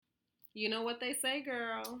You know what they say,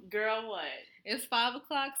 girl. Girl, what? It's 5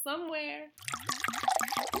 o'clock somewhere.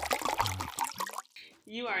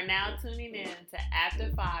 You are now tuning in to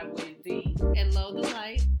After 5 with D And Low the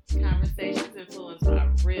Light. Conversations influenced by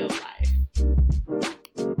real life.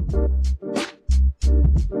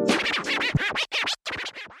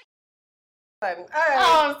 Oh,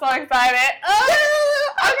 I'm so excited.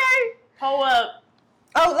 Okay. Hold up.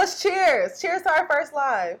 Oh, let's cheers. Cheers to our first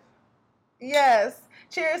live. Yes.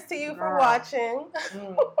 Cheers to you for watching.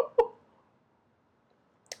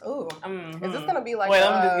 Ooh. Mm-hmm. Is this going to be like Wait,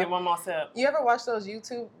 let me just get one more sip. You ever watch those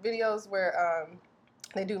YouTube videos where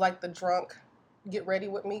they do like the drunk get ready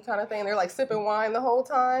with me kind of thing? They're like sipping wine the whole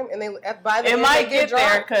time, and by the end might they get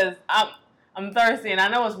there drunk. because I'm thirsty, and I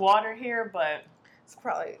know it's water here, but it's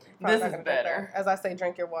probably this not is better. As I say,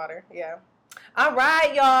 drink your water. Yeah. All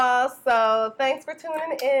right, y'all. So thanks for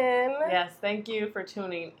tuning in. Yes, thank you for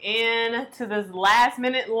tuning in to this last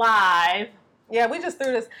minute live. Yeah, we just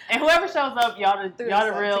threw this. And whoever shows up, y'all the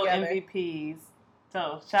real together. MVPs.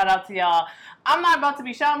 So shout out to y'all. I'm not about to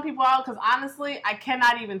be shouting people out because honestly, I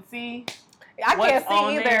cannot even see. I can't see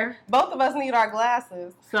either. There. Both of us need our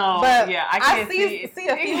glasses. So yeah, I can't see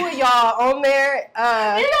a few of y'all on there.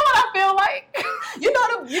 You know what I feel like? You feel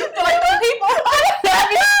like the people.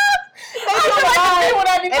 They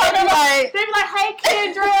be talking about. They be like, "Hey,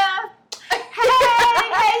 Kendra.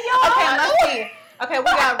 hey, y'all." Okay, let's see. Okay, we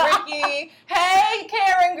got Ricky. Hey,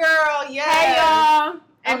 Karen girl. Yeah. Hey, y'all.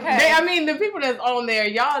 And okay. the people that's on there,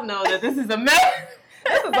 y'all know that this is a mess.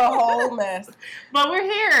 This is a whole mess. But we're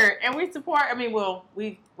here and we support.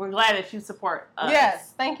 We're glad that you support us.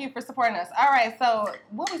 Yes, thank you for supporting us. All right, so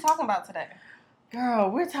what are we talking about today? Girl,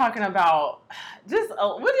 we're talking about we're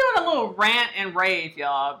doing a little rant and rave,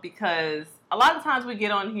 y'all, because a lot of times we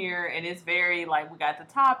get on here and it's very like we got the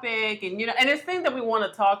topic and and it's things that we want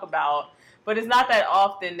to talk about, but it's not that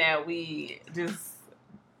often that we just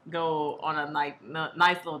go on a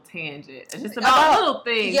nice little tangent. It's just about little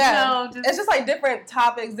things. Yeah, it's just like different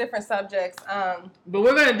topics, different subjects. But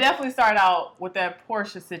we're gonna definitely start out with that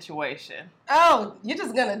Porsha situation. Oh, you're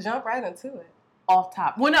just gonna jump right into it. Off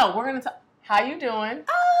top. Well, no, we're gonna talk. How you doing?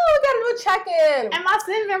 Oh, we gotta do a check-in. And my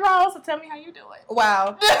cinnamon rolls, so tell me how you doing.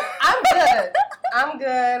 Wow. I'm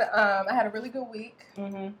good. I had a really good week.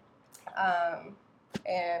 Mm-hmm.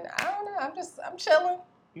 And I don't know. I'm chilling.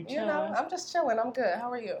 You know, I'm just chilling. I'm good.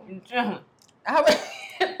 How are you? You chilling. Because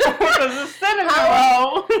it's cinnamon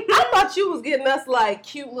roll. I thought you was getting us like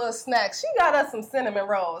cute little snacks. She got us some cinnamon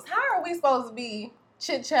rolls. How are we supposed to be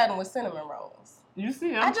chit-chatting with cinnamon rolls? You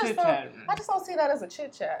see, I'm chit-chatting. I just don't see that as a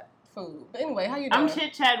chit-chat food. But anyway, how you doing? I'm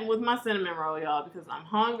chit-chatting with my cinnamon roll, y'all, because I'm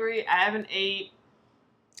hungry. I haven't ate.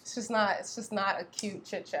 It's just not a cute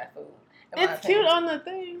chit-chat food. It's cute on the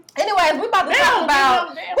thing. Anyways, we're about to talk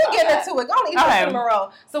about. We're getting into it. Go on, eat your cinnamon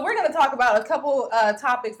roll. So we're going to talk about a couple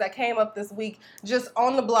topics that came up this week, just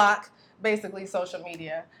on the block, basically social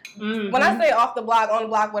media. Mm-hmm. When I say off the block, on the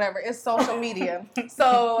block, whatever, it's social media.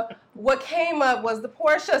 So what came up was the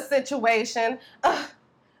Porsha situation. I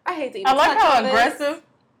hate to even. I like how aggressive.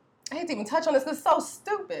 I hate to even touch on this. It's so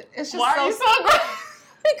stupid. It's just Why are you so aggressive?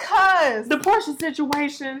 Because the Porsha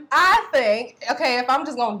situation. I think, okay, if I'm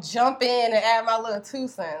just going to jump in and add my little 2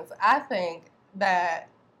 cents, I think that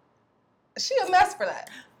she a mess for that.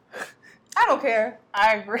 I don't care.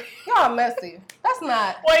 I agree. Y'all messy. That's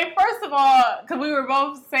not. Wait, first of all, because we were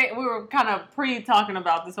both saying, we were kind of pre-talking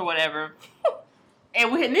about this or whatever.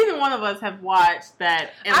 And neither one of us have watched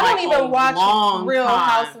that in I don't even watch Real time.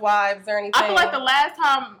 Housewives or anything. I feel like the last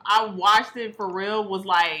time I watched it for real was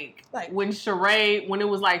like when Sheree, when it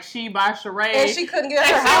was like She by Sheree. And she couldn't get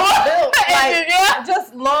her house built. Like,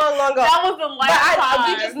 just long ago. That was the last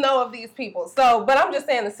time. We just know of these people. So, but I'm just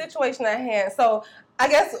saying the situation at hand. So, I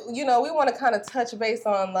guess, we want to kind of touch base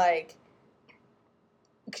on like,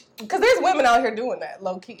 because there's women out here doing that,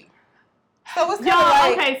 low key. So it's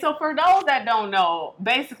kind of okay, so for those that don't know,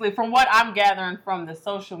 basically from what I'm gathering from the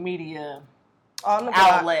social media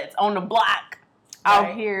outlets, on the block,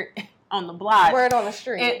 out here on the block. Word on the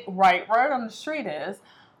street. Word on the street is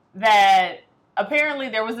that apparently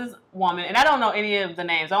there was this woman, and I don't know any of the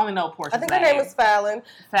names, I only know Porsha's name. I think her name is Fallon.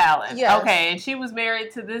 Yes. Okay, and she was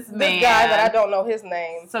married to this man. This guy that I don't know his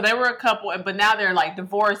name. So they were a couple, but now they're like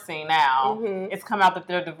divorcing now. Mm-hmm. It's come out that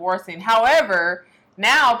they're divorcing. However,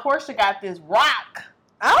 now Porsha got this rock.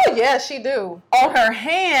 Oh yeah, she do. On her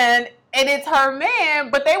hand, and it's her man,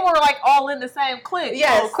 but they were like all in the same clique.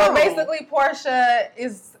 Yes, so basically Porsha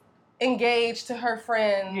is engaged to her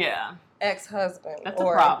friend's ex-husband. That's a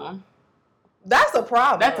problem. That's a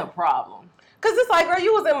problem. That's a problem. Cause it's like, girl,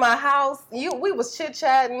 you was in my house. We was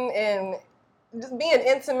chit-chatting and just being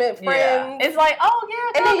intimate friends. Yeah. It's like, oh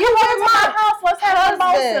yeah, And then you come with over to my my house, let's have husband.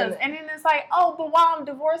 mimosas. And then it's like, oh, but while I'm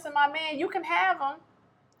divorcing my man, you can have them.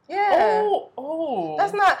 Yeah. Oh.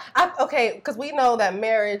 That's not, okay, because we know that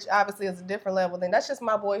marriage obviously is a different level than that's just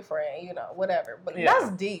my boyfriend, whatever. But that's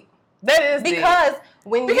deep. That is because deep.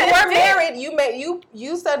 When because you were married,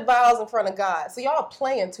 you said vows in front of God. So y'all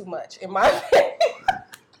playing too much, in my opinion.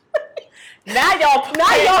 Now y'all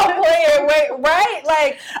playing, right?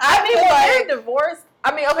 Like I mean, when they're divorced.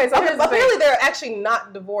 I mean, okay, so okay, but apparently they're actually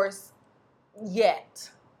not divorced yet.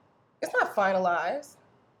 It's not finalized.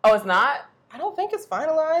 Oh, it's not? I don't think it's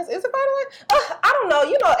finalized. Is it finalized? I don't know.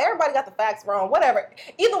 Everybody got the facts wrong. Whatever.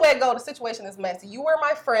 Either way it go, the situation is messy. You were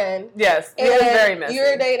my friend. Yes, it is very messy.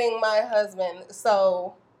 You're dating my husband,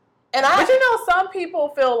 so. But some people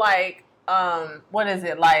feel like, what is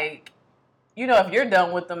it like? If you're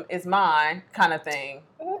done with them, it's mine, kind of thing.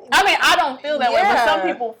 I mean, I don't feel that way, but some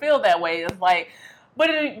people feel that way. It's like, but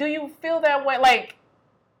do you feel that way? Like,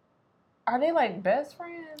 are they like best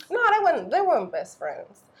friends? No, they weren't best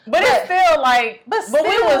friends. But it feel like, but we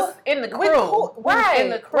was in the crew, right? In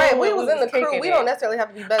the crew, right? We was in the crew. We don't necessarily have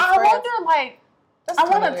to be best friends. I wonder, like, I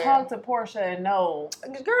want to talk to Portia and know.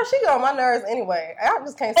 Girl, she get on my nerves anyway. I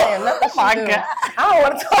just can't stand nothing she do. God. I don't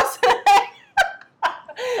want to talk to her.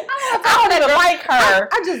 I don't even like her.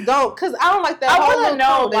 I just don't, because I don't like that. I want to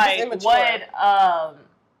know, like, what,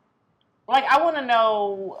 I want to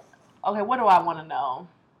know, okay, what do I want to know?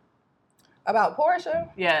 About Portia?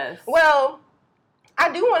 Yes. Well,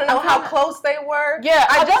 I do want to know how close they were. Yeah,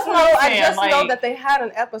 I just know that they had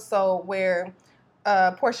an episode where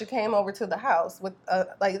Portia came over to the house with,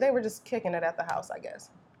 they were just kicking it at the house, I guess.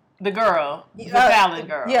 The girl, the Fallon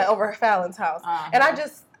girl. Yeah, over Fallon's house. Uh-huh. And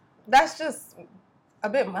that's just a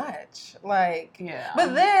bit much. Like, yeah.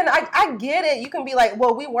 But then I get it. You can be like,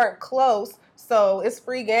 well, we weren't close, so it's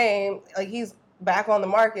free game. Like, he's back on the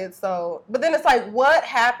market, so. But then it's like, what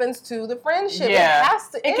happens to the friendship? Yeah. It has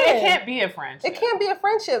to end. It can't be a friendship. It can't be a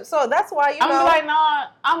friendship. So that's why I'm like, nah,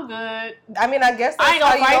 I'm good. I mean, I guess that's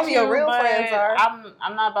how you know who your real friends are.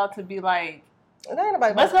 I'm not about to be like,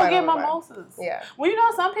 let's go get mimosas. Yeah. Well,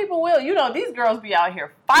 some people will. These girls be out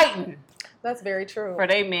here fighting. That's very true. For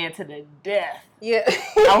they man to the death. Yeah.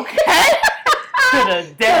 Okay. To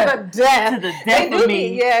the death. To the death of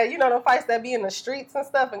me. Yeah, the fights that be in the streets and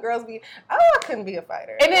stuff, and girls be, I couldn't be a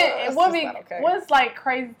fighter. And then what's like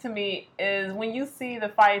crazy to me is when you see the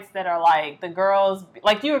fights that are like the girls,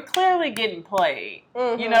 like you're clearly getting played.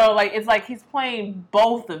 Mm-hmm. Like it's like he's playing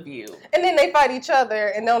both of you. And then they fight each other,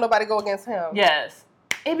 and don't nobody go against him. Yes.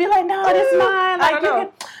 It'd be like, no, this mine. Like,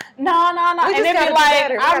 no. And it'd be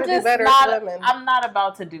like, I'm not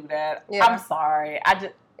about to do that. Yeah. I'm sorry.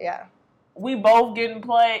 Yeah. We both getting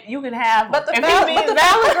played. You can have them. But the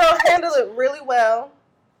Fallon girls handle it really well.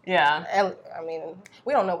 Yeah. I mean,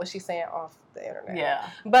 we don't know what she's saying off the internet. Yeah.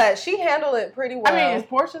 But she handled it pretty well. I mean, is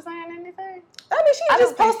Portia saying anything? I mean, she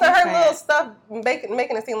just posted her little stuff,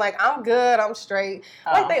 making it seem like I'm good, I'm straight,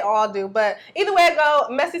 like they all do. But either way it go,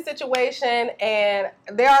 messy situation, and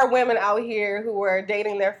there are women out here who are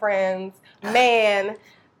dating their friends. Man,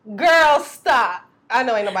 girl, stop. I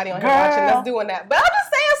know ain't nobody on here watching that's doing that, but I'm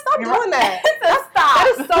just saying, stop doing that. Stop.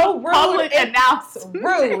 That is so rude. Public announcement.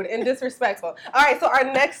 Rude and disrespectful. All right, so our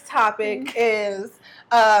next topic is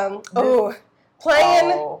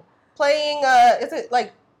playing. Is it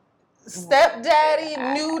like stepdaddy,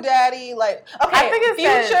 new daddy? Like, okay, I think it's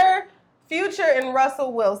Future and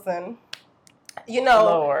Russell Wilson.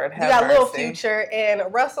 Lord, you got Lil Future and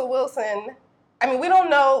Russell Wilson. I mean, we don't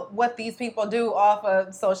know what these people do off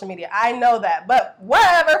of social media. I know that. But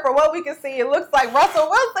whatever, for what we can see, it looks like Russell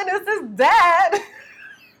Wilson is his dad.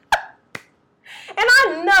 And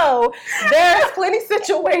I know there's plenty of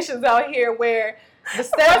situations out here where the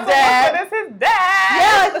stepdad is his dad.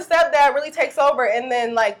 Yeah, like the stepdad really takes over, and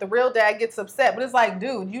then like the real dad gets upset. But it's like,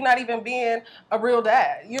 dude, you're not even being a real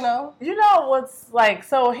dad, You know what's like?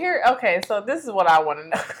 So here, okay. So this is what I want to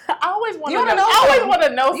know. I always want to know. I always want to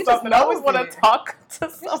know something. I always want to talk to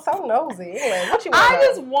someone. You're so nosy. Anyway, what you want? I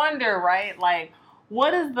just wonder, right? Like,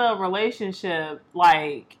 what is the relationship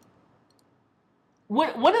like?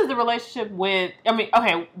 What is the relationship with? I mean,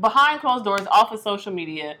 okay, behind closed doors, off of social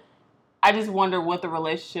media. I just wonder what the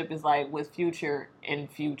relationship is like with Future and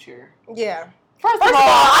Future. Yeah. First of all,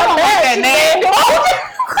 I don't like that name.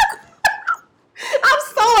 I'm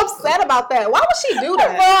so upset about that. Why would she do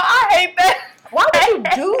that? Well, I hate that. Why would you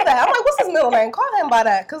do that? I'm like, what's his middle name? Call him by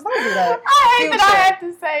that, because don't do that. I hate that I had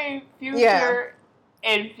to say Future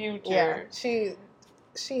and Future. Yeah.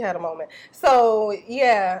 She had a moment. So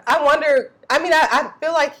yeah, I wonder. I mean, I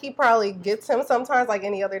feel like he probably gets him sometimes, like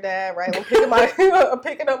any other dad, right? I'm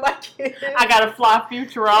picking up my kid. I gotta fly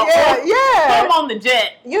Future out. Yeah, Put yeah. him on the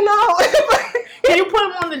jet. You know, Can you put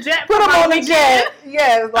him on the jet? put him on the weekend? jet.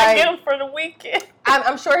 Yeah, Like like get him for the weekend.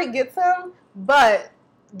 I'm sure he gets him, but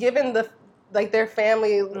given the like their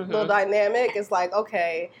family little dynamic, it's like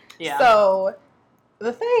okay. Yeah. So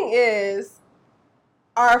the thing is,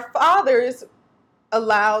 are fathers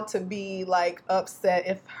allowed to be like upset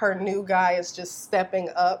if her new guy is just stepping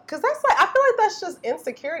up? Because that's like, I feel like that's just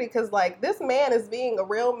insecurity, because like this man is being a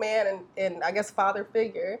real man and I guess father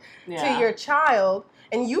figure to your child,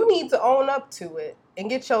 and you need to own up to it and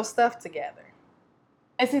get your stuff together.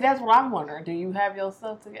 And see, that's what I'm wondering. Do you have your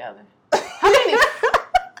stuff together? How many?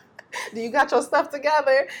 Do you got your stuff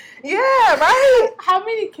together? Yeah, right. How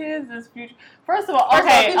many kids is Future? First of all,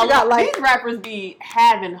 okay, Future got, like, these rappers be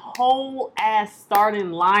having whole ass starting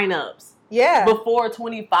lineups. Yeah. Before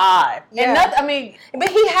 25. Yeah. And nothing, I mean, but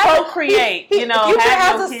he has procreate, you know. Future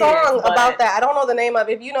have has a kids, song but about that. I don't know the name of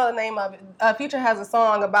it. If you know the name of it, Future has a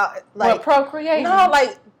song about like procreate. No,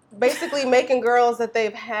 like basically making girls that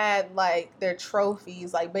they've had like their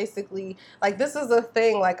trophies, like basically like this is a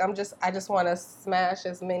thing, like I just want to smash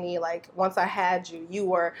as many, like once I had you, you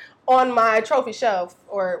were on my trophy shelf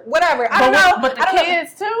or whatever. I don't know. But the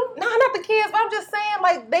kids too? No, not the kids, but I'm just saying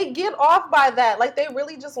like they get off by that. Like they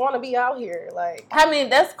really just want to be out here. Like I mean,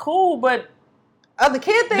 that's cool, but the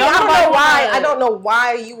kid thing, I don't know why. I don't know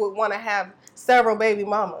why you would want to have several baby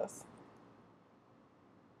mamas.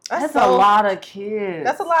 That's a lot of kids.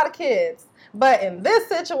 That's a lot of kids. But in this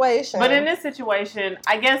situation...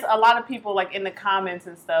 I guess a lot of people, like, in the comments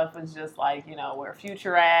and stuff was just like, you know, where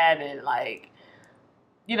Future at and, like,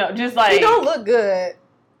 you know, just like... He don't look good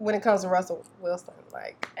when it comes to Russell Wilson.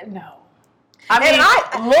 Like... No. I mean, I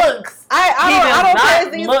don't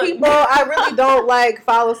praise these people. I really don't, like,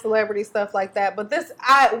 follow celebrity stuff like that. But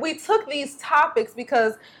we took these topics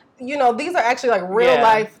because, you know, these are actually, like,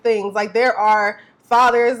 real-life things. Like, there are...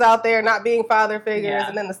 fathers out there not being father figures,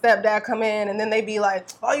 and then the stepdad come in, and then they be like,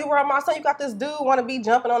 "Oh, you were my son. You got this dude want to be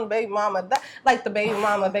jumping on the baby mama." That, like the baby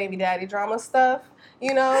mama, baby daddy drama stuff,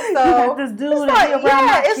 you know. So you got this dude it's like, around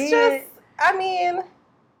my kid. just. I mean,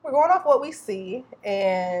 we're going off what we see,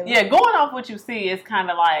 and going off what you see is kind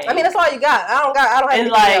of like. I mean, that's all you got. I don't have. It's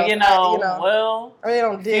like you know. Well, I really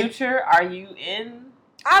don't dig. Future, are you in?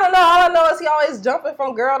 I don't know. All I know is he always jumping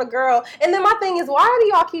from girl to girl, and then my thing is, why do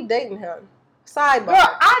y'all keep dating him? Sidebar.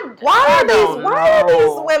 Girl, why are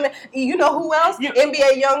these women? You know who else?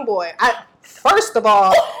 NBA YoungBoy. First of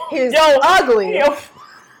all, he's ugly. And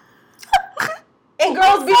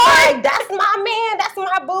girls be like, "That's my man. That's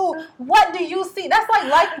my boo." What do you see? That's like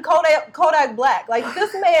liking Kodak Black. Like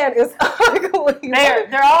this man is ugly.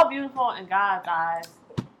 They're all beautiful in God's eyes.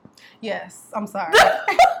 Yes, I'm sorry.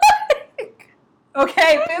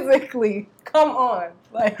 Okay, physically, come on.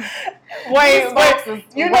 Like, wait,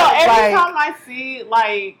 you know, every time I see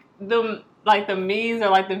like the memes or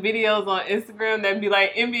like the videos on Instagram that be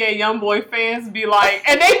like NBA YoungBoy fans be like,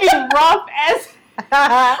 and they be rough as.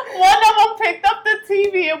 One of them picked up the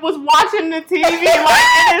TV and was watching the TV like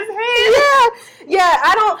in his hand. Yeah,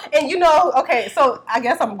 I don't, and you know, okay, so I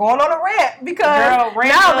guess I'm going on a rant because now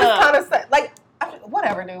this kind of like,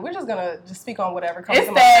 whatever, dude. We're just gonna speak on whatever comes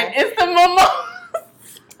to mind. It's the mama.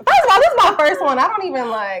 First of all, this is my first one. I don't even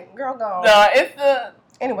like, girl, go. No, it's the...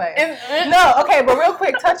 Anyway. No, okay, but real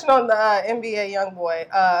quick, touching on the NBA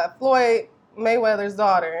YoungBoy. Floyd Mayweather's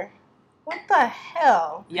daughter. What the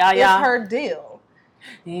hell is her deal?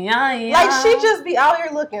 Like, she just be out here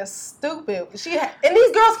looking stupid. And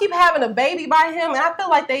these girls keep having a baby by him, and I feel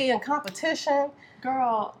like they in competition.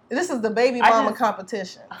 Girl. This is the baby mama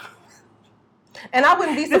competition. And I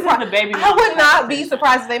wouldn't be surprised. I would not be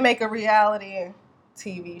surprised if they make a reality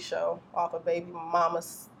TV show off of baby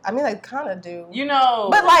mamas. I mean, they kind of do. You know,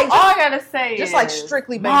 but like, all I gotta say just is, like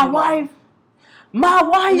strictly baby my wife.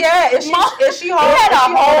 Yeah, is she he had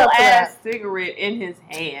a whole ass cigarette in his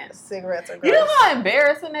hand. Cigarettes are gross. You know how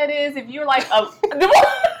embarrassing that is if you're like a.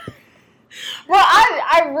 Well,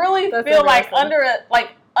 I really feel like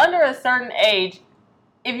under a certain age,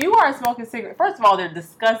 if you are smoking cigarettes, first of all, they're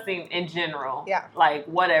disgusting in general. Yeah. Like,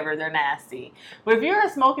 whatever, they're nasty. But if you're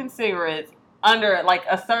smoking cigarettes under, like,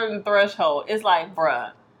 a certain threshold, it's like,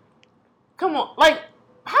 bruh, come on. Like,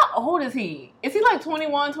 how old is he? Is he, like,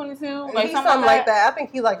 21, 22? Like, he's something like that. I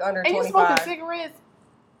think he's, like, under 25. And you smoking cigarettes?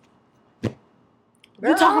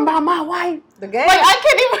 You talking about my wife? The game. Like, I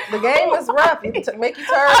can't even. The game is rough. Make you turn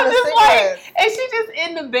I'm the just cigarettes. like, and she just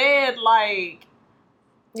in the bed, like.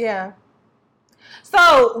 Yeah.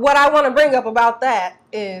 So, what I want to bring up about that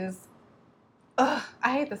is I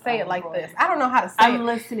hate to say it like boy. this. I don't know how to say it. I'm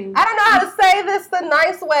listening. I don't know how to say this the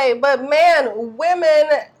nice way, but man, women,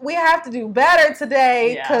 we have to do better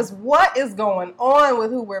today because what is going on with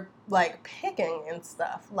who we're like picking and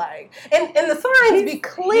stuff? Like, and the signs be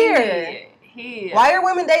clear. Why are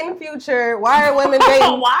women dating Future? Why are women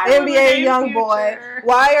dating NBA YoungBoy?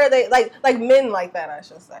 Why are they like men like that? I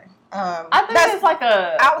should say. I think that's it's like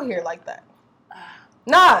a out here like that.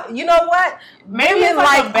 Nah, you know what? Maybe women it's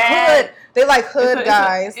like a bad. Hood. They like hood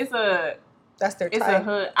guys. That's their type. It's a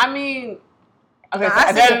hood. I mean, okay, nah,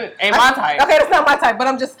 so that ain't my type. Okay, that's not my type. But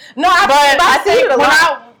I'm just I see it a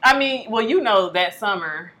lot. I mean, well, you know that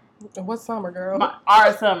summer. What summer, girl?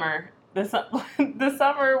 Our summer. The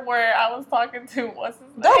summer where I was talking to what's his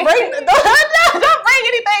name? Don't bring anything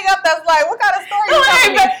up that's like what kind of story you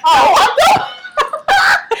talking about? Oh,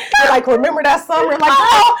 like remember that summer? Like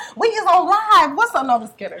oh, we is on live. What's up? No,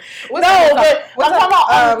 just kidding. But I'm talking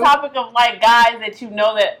about on the topic of like guys that you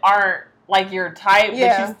know that aren't like your type, but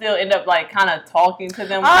you still end up like kind of talking to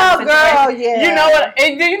them. Oh, girl, yeah. You know what? Do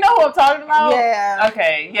you know what I'm talking about? Yeah.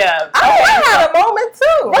 Okay, yeah. I had a moment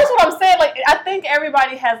too. That's what I'm saying. Like I think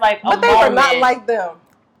everybody has like a moment. But they were not like them.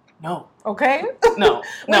 No. Okay. No.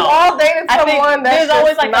 We all dated someone that's there's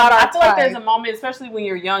always like not I our feel like type. there's a moment, especially when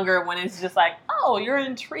you're younger, when it's just like, oh, you're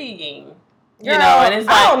intriguing. Girl, you know, and it's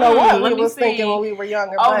like I don't know what we was see. thinking when we were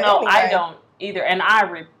younger. Oh but no, anyway. I don't either, and I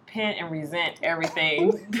repent and resent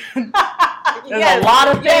everything. There's Yes, a lot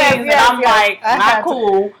of things that I'm like, not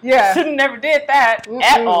cool. Yeah. Should have never did that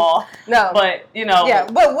at all. No. But, you know. Yeah,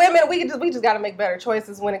 but women, we just got to make better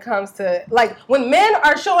choices when it comes to, like, when men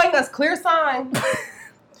are showing us clear signs.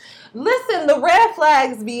 Listen, the red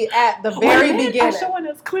flags be at the very beginning. Are showing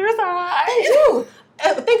us clear signs. They do.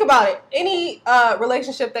 Think about it. Any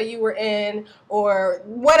relationship that you were in or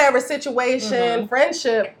whatever situation,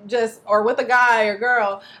 friendship, just or with a guy or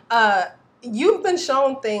girl, you've been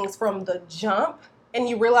shown things from the jump and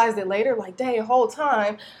you realize it later, like, dang, the whole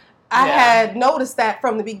time I had noticed that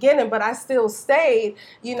from the beginning, but I still stayed,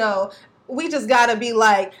 you know. We just gotta be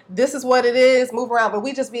like, this is what it is, move around. But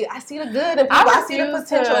we just be, I see the good in people, I see the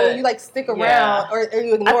potential, and you like stick around or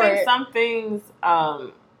you ignore it. I think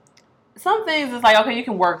some things is like, okay, you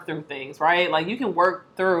can work through things, right? Like you can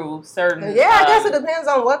work through certain. Yeah, I guess it depends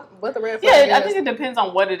on what the red flag is. Yeah, I think it depends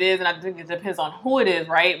on what it is, and I think it depends on who it is,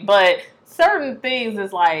 right? But certain things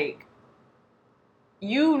is like,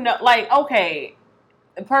 you know, like okay.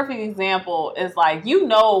 A perfect example is like you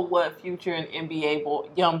know what Future and NBA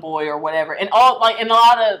YoungBoy or whatever, and all like and a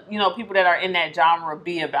lot of people that are in that genre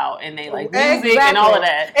be about, and they like music and all of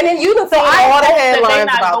that. And then you can see all the headlines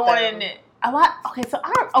about that. A lot.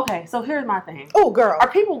 Okay, so here's my thing. Oh, girl,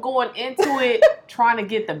 are people going into it trying to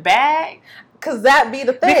get the bag? Because that be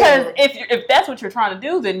the thing. Because if that's what you're trying to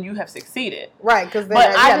do, then you have succeeded. Right. Because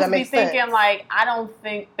but I just be thinking like I don't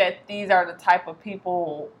think that these are the type of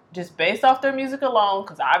people. Just based off their music alone,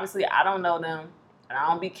 because obviously I don't know them, and I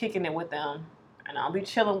don't be kicking it with them, and I don't be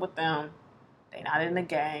chilling with them. They not in the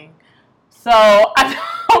gang, so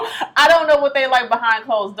I don't know what they like behind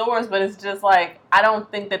closed doors. But it's just like I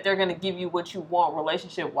don't think that they're gonna give you what you want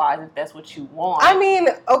relationship wise if that's what you want. I mean,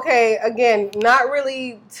 okay, again, not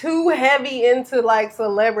really too heavy into like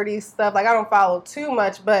celebrity stuff. Like I don't follow too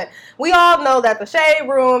much, but we all know that the Shade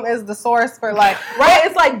Room is the source for like right.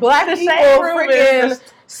 It's like black people freaking.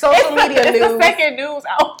 Social media news. It's the second news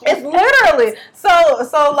out. It's literally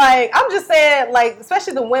so like I'm just saying like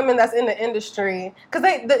especially the women that's in the industry because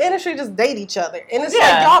the industry just date each other and it's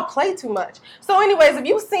like y'all play too much. So anyways, if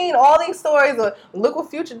you've seen all these stories of look what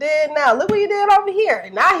Future did now, look what he did over here,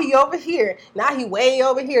 and now he over here, now he way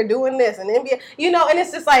over here doing this and NBA, and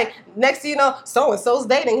it's just like next thing you know, so and so's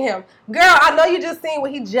dating him. Girl, I know you just seen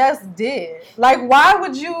what he just did. Like why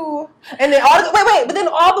would you? And then but then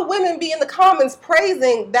all the women be in the comments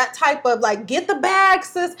praising that type of like get the bag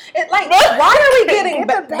sis and like why are we getting the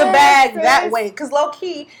bag that way because low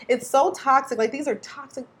key it's so toxic like these are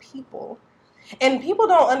toxic people and people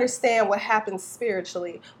don't understand what happens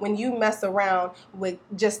spiritually when you mess around with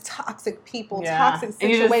just toxic people toxic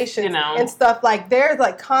situations and stuff like there's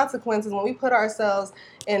like consequences when we put ourselves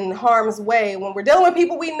in harm's way when we're dealing with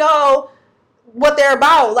people we know what they're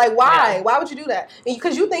about. Like, why? Yeah. Why would you do that?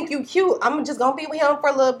 Because you think you cute. I'm just gonna be with him for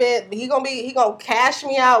a little bit. He gonna cash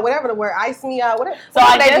me out, whatever the word, ice me out, whatever. So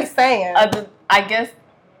what they be saying. I guess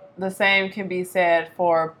the same can be said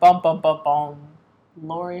for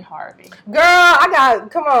Lori Harvey. Girl,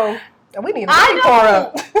 come on. We need a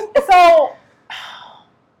up. So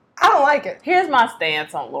I don't like it. Here's my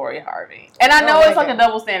stance on Lori Harvey. And I know it's like a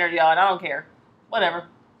double standard, y'all, and I don't care. Whatever.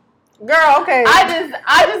 Girl, okay. I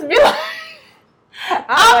just be like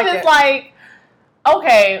I'm just like,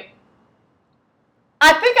 okay,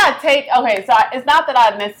 I think it's not that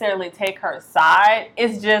I necessarily take her side.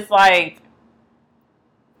 It's just like,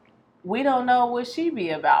 we don't know what she be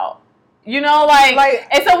about. You know, like,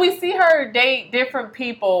 and so we see her date different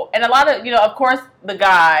people, and a lot of, of course, the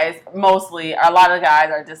guys, mostly, a lot of the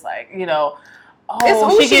guys are just like, she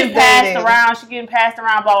getting passed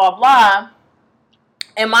around, blah, blah, blah.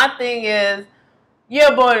 And my thing is,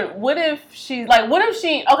 yeah, but what if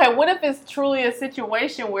it's truly a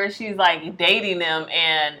situation where she's, like, dating them,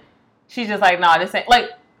 and she's just like, nah, this ain't,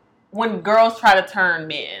 like, when girls try to turn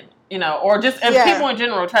men, or just if people in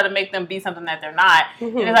general try to make them be something that they're not.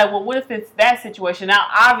 Mm-hmm. And it's like, well, what if it's that situation? Now,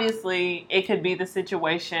 obviously, it could be the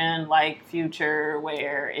situation like Future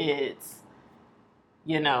where it's,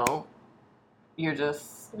 you're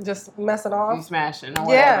just messing off, you smashing or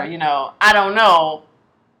whatever. I don't know,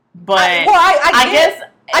 but I guess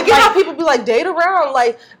I get how people be like, date around,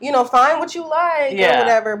 like, find what you like or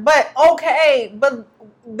whatever. But okay, but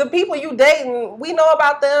the people you dating, we know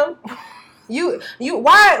about them.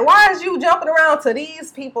 Why is you jumping around to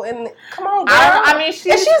these people? And come on, girl. I mean,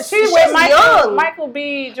 she's with Michael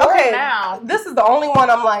B. Jordan now. This is the only one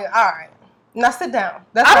I'm like, all right, now sit down.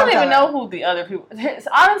 I don't even know who the other people.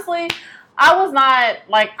 Honestly, I'm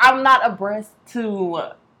not abreast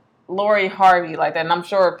to Lori Harvey like that, and I'm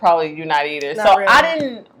sure probably you're not either. Not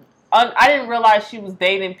really. I didn't realize she was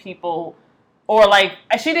dating people. Or, like,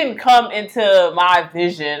 she didn't come into my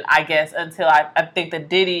vision, I guess, until I think the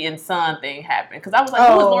Diddy and Son thing happened. Because I was like,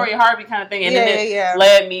 who was Lori Harvey kind of thing? And then it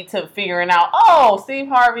led me to figuring out, Steve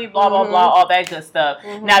Harvey, blah, blah, blah, all that good stuff.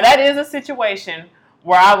 Mm-hmm. Now, that is a situation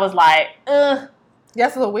where I was like,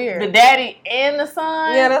 that's a little weird. The daddy and the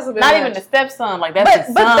son? Yeah, that's a bit Not weird. even the stepson. Like, that's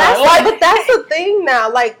his son. But that's the thing now.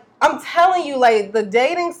 Like, I'm telling you, like, the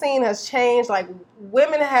dating scene has changed. Like,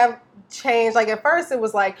 women have changed. Like, at first it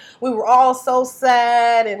was like we were all so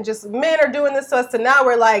sad and just men are doing this to us, to now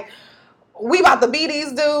we're like, we about to be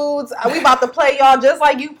these dudes, we about to play y'all just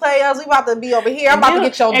like you play us, we about to be over here, I'm about to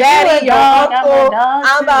get your daddy, your uncle,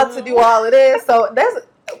 I'm about to do all of this. So this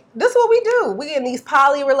is what we do. We in these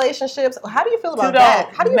poly relationships. How do you feel about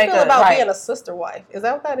that? How do you feel about being a sister wife? Is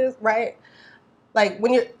that what that is? Right? Like,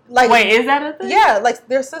 when you're like, wait, is that a thing? Yeah, like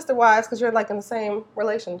they're sister wives because you're like in the same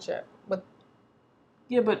relationship. But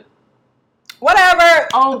whatever.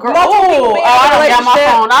 Oh, girl. I don't got my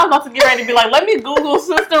phone. I was about to get ready to be like, let me Google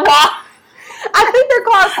sister wife. I think they're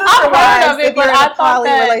called sister wives. I've heard of it, but I thought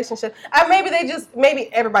that relationship.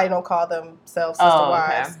 Maybe everybody don't call themselves sister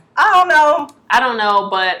wives. I don't know,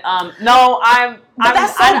 but no,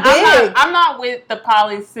 that's so big. I'm not with the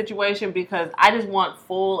poly situation because I just want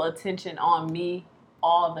full attention on me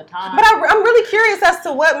all the time. But I'm really curious as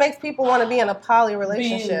to what makes people want to be in a poly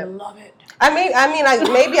relationship. Love it.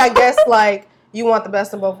 I guess like you want the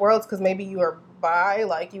best of both worlds because maybe you are bi,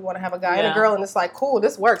 like you want to have a guy and a girl, and it's like, cool,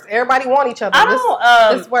 this works. Everybody want each other.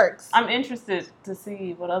 This works. I'm interested to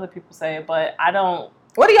see what other people say, but I don't.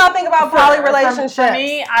 What do y'all think about poly relationships? For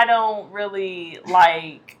me, I don't really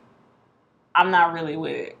like. I'm not really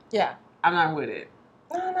with it. Yeah, I'm not with it.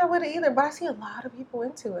 No, I'm not with it either, but I see a lot of people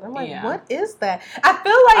into it. I'm like, what is that? I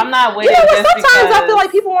feel like I'm not with it. Sometimes I feel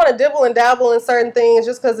like people want to dibble and dabble in certain things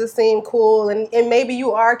just because it seemed cool, and maybe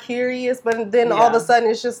you are curious, but then all of a sudden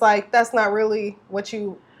it's just like that's not really what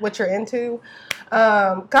you're into.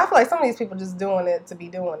 'Cause I feel like some of these people just doing it to be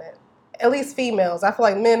doing it. At least females. I feel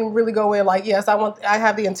like men really go in like, yes, I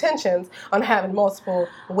have the intentions on having multiple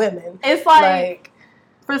women. It's like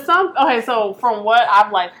for some, so from what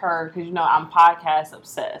I've heard, because I'm podcast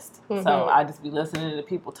obsessed, so I just be listening to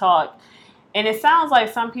people talk, and it sounds like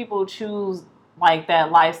some people choose like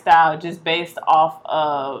that lifestyle just based off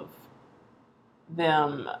of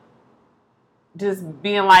them just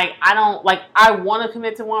being like, I want to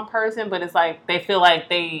commit to one person, but it's like they feel like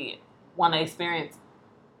they want to experience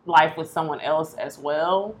life with someone else as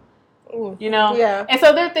well. Yeah. And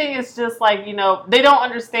so their thing is just like, they don't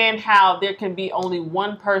understand how there can be only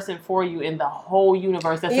one person for you in the whole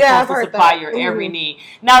universe that's supposed to supply your every need.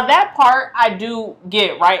 Now that part I do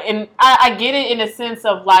get, right? And I get it in a sense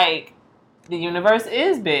of like the universe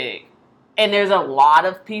is big. And there's a lot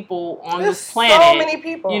of people on this planet. So many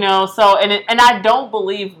people. So and I don't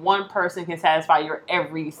believe one person can satisfy your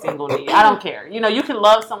every single need. I don't care. You can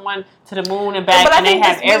love someone to the moon and back, and they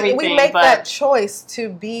have everything. We make that choice to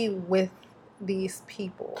be with these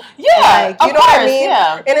people. Yeah, you know what I mean?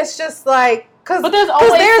 Yeah. And it's just like, but there's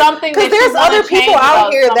always something that there's other people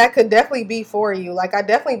out here that could definitely be for you. Like, I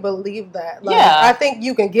definitely believe that. Like, I think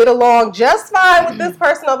you can get along just fine with this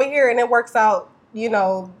person over here, and it works out.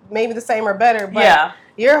 Maybe the same or better, but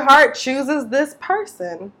your heart chooses this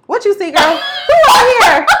person. What you see, girl? Who out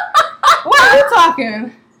here? Why are you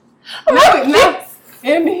talking?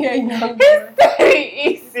 NBA young He said he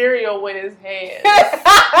eats cereal with his hands.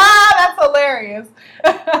 That's hilarious.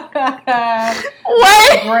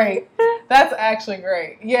 What? Great. That's actually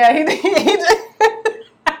great. Yeah, he just, he's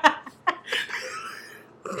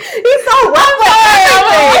so rough with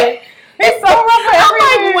everything. He's so rough with everything.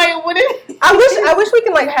 I'm like, wait, what is? I wish we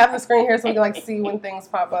can like have the screen here so we can like see when things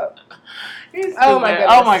pop up. Oh my goodness.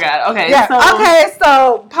 Oh my god. Okay. Yeah. So, Okay.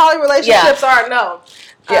 So poly relationships are no.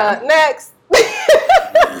 Yeah. Next.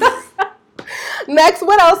 Next,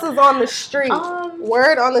 what else is on the street?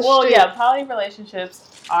 Word on the street. Well, yeah, poly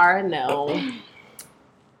relationships are a no.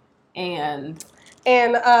 And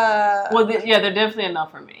well, they're definitely a no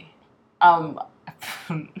for me.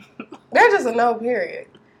 they're just a no. Period.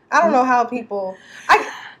 I don't know how people. How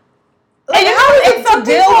some is it to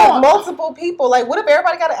deal people- with multiple people? Like, what if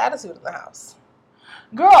everybody got an attitude in the house?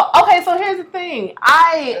 Girl, okay, so here's the thing.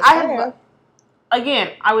 I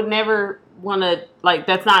would never want to, like,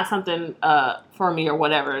 that's not something for me or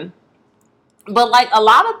whatever. But, like, a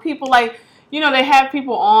lot of people, like, you know, they have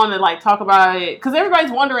people on and, like, talk about it. Because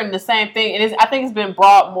everybody's wondering the same thing. And I think it's been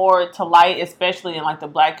brought more to light, especially in, like, the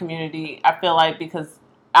black community. I feel like because,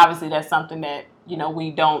 obviously, that's something that, you know,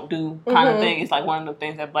 we don't do kind of thing. It's, like, one of the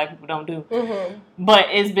things that black people don't do. Mm-hmm. But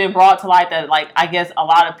it's been brought to light that, like, I guess a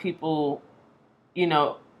lot of people, you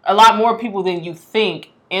know, a lot more people than you think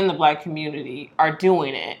in the black community are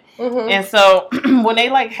doing it. Mm-hmm. And so when they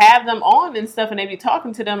like have them on and stuff and they be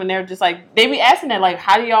talking to them and they're just like, they be asking that, like,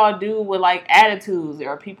 how do y'all do with like attitudes?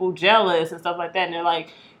 Are people jealous and stuff like that? And they're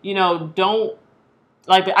like, you know, don't,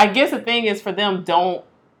 like, I guess the thing is for them, don't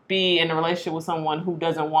be in a relationship with someone who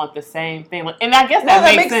doesn't want the same thing. Like, and I guess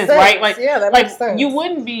that makes sense, right? Like, yeah, that like, makes sense. You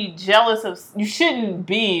wouldn't be jealous of, you shouldn't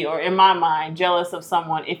be, or in my mind, jealous of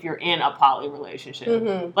someone if you're in a poly relationship.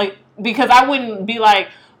 Mm-hmm. Like, because I wouldn't be like,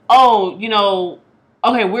 oh, you know,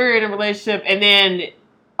 okay, we're in a relationship, and then,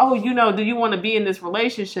 oh, you know, do you want to be in this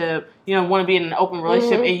relationship? You know, want to be in an open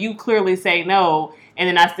relationship, and you clearly say no, and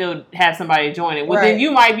then I still have somebody join it. Well, then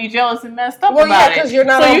you might be jealous and messed up about it. Because you're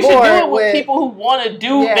not so on you board should do it with people who want to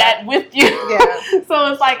do that with you. Yeah.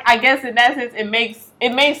 So it's like, I guess in that sense, it makes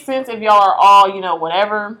sense if y'all are all, you know,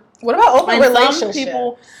 whatever. What about open relationships?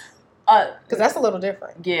 People, because that's a little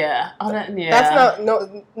different. Yeah. Oh, yeah. That's not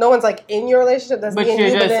no one's like in your relationship. That's but being you're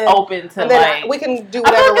you, just open to, and then like, we can do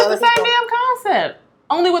whatever. I feel like it's the same damn concept.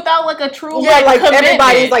 Only without like a true like commitment.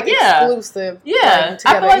 Everybody's like exclusive. Yeah, like,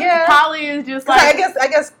 I feel like poly is just like, I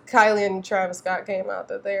guess Kylie and Travis Scott came out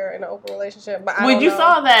that they're in an open relationship. But I don't know.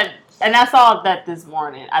 Saw that, and I saw that this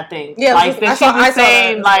morning. I think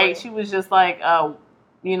I she was just like,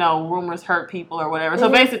 you know, rumors hurt people or whatever. So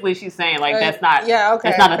basically, she's saying like that's not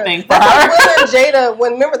that's not a thing for her. Like Will and Jada,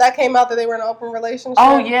 remember that came out that they were in an open relationship.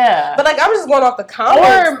 Oh yeah, but like I'm just going off the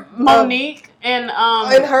comments. Or Monique and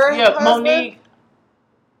her husband? Monique.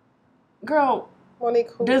 Girl,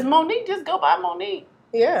 Monique who? Does Monique just go by Monique?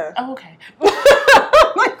 Yeah. Oh, okay.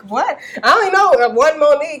 Like what? I only know one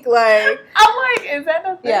Monique. Like I'm like, is that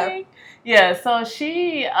a thing? Yeah. So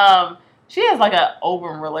she has like an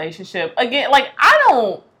open relationship. Again, like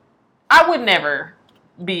I would never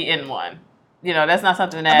be in one. You know, that's not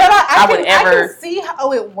something that I would ever. I can see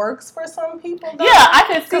how it works for some people. Though. Yeah, I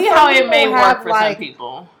can see how it may work for some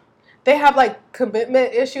people. They have like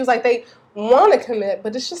commitment issues. Like they want to commit,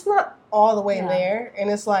 but it's just not all the way there. And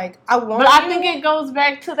it's like I think it goes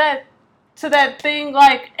back to that thing.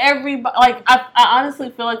 Like everybody, like I honestly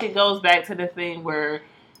feel like it goes back to the thing where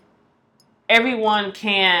everyone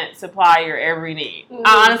can't supply your every need. Mm-hmm.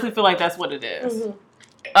 I honestly feel like that's what it is.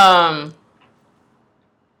 Mm-hmm.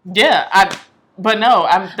 But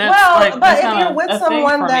if you're with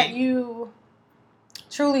someone that you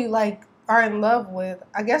truly like are in love with,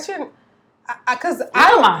 I guess you're. Because I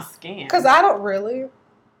don't. My skin. Because I don't really.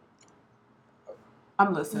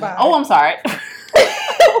 I'm listening. Bye. Oh, I'm sorry.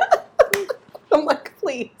 I'm like,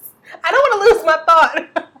 please. I don't want to lose my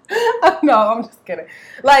thought. No, I'm just kidding.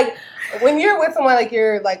 Like, when you're with someone like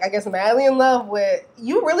you're, like, I guess, madly in love with,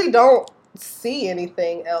 you really don't see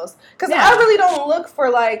anything else. Because I really don't look for,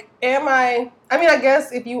 like, I mean, I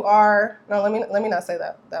guess if you are, no, let me not say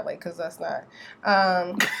that way, because that's not,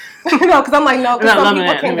 no, because I'm like, no, because some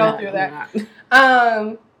people can go through that.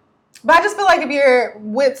 But I just feel like if you're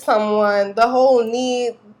with someone, the whole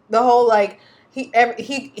like, he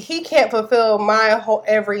can't fulfill my whole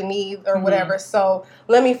every need or whatever. So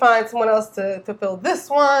let me find someone else to fulfill this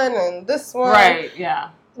one and this one. Right. Yeah.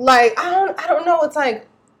 Like I don't know. It's like,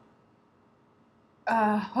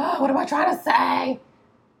 what am I trying to say?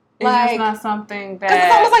 It's just not something that. Because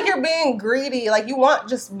it's almost like you're being greedy. Like you want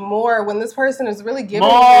just more when this person is really giving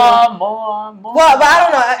more. Well, but I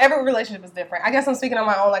don't know. Every relationship is different. I guess I'm speaking on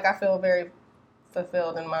my own. Like I feel very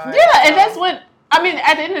fulfilled in mine. Yeah, and that's what, I mean,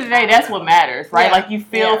 at the end of the day, that's what matters, right? Yeah. Like, you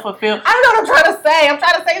feel fulfilled. I don't know what I'm trying to say. I'm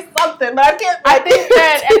trying to say something, but I can't. I think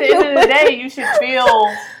that at the end of the day, you should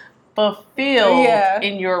feel fulfilled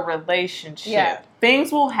in your relationship. Yeah.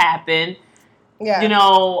 Things will happen. Yeah. You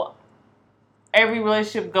know, every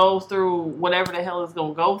relationship goes through whatever the hell it's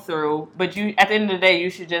going to go through, but you, at the end of the day, you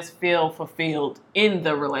should just feel fulfilled in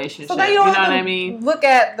the relationship. So then you don't know have what to I mean? look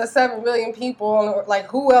at the 7 million people and like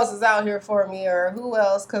who else is out here for me or who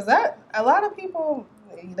else, because that a lot of people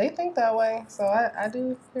they think that way. So I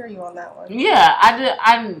do hear you on that one. Yeah,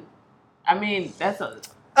 I mean, that's a.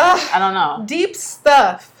 I don't know. Deep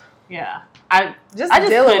stuff. Yeah, I just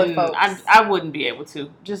dealing with couldn't. folks. I wouldn't be able to.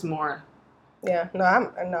 Just more. Yeah, I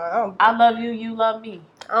don't. I love you. You love me.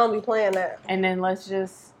 I don't be playing that. And then let's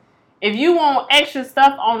just. If you want extra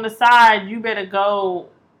stuff on the side, you better go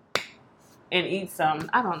and eat some.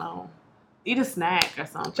 I don't know. Eat a snack or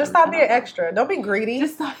something. Just stop being extra. Don't be greedy.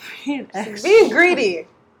 Just stop being extra. Being greedy.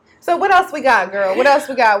 So what else we got, girl? What else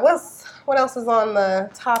we got? What else is on the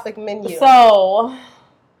topic menu? So,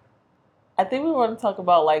 I think we want to talk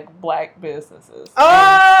about like black businesses.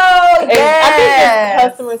 Oh, and yes. I think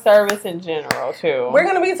it's customer service in general too. We're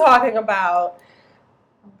gonna be talking about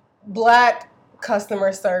black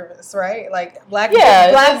customer service, right? Like black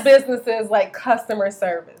businesses, like customer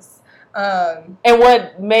service. And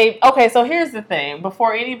what made so here's the thing.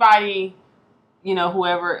 Before anybody, you know,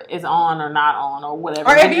 whoever is on or not on or whatever,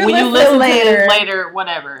 or if you when you listen to this later,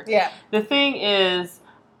 whatever. Yeah. The thing is,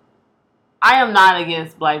 I am not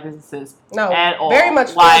against black businesses at all. Very much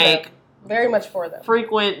for them. Very much for them.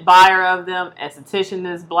 Frequent buyer of them.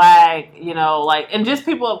 Esthetician is black, you know, like, and just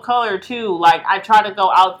people of color too. Like, I try to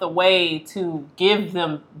go out the way to give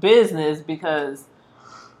them business because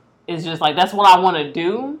it's just like, that's what I want to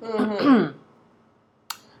do. Mm-hmm.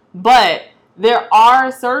 But there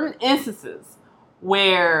are certain instances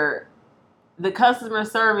where the customer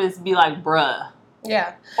service be like, bruh.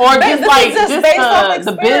 Yeah. Or just like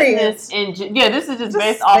the business this is just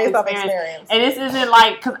based off experience. And this isn't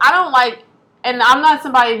like, because I don't like, and I'm not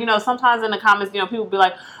somebody, you know, sometimes in the comments, you know, people be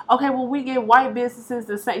like, okay, well, we give white businesses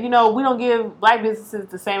the same, you know, we don't give black businesses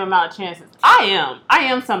the same amount of chances. I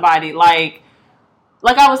am somebody like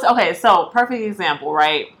I was, okay, so perfect example,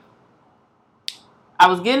 right? I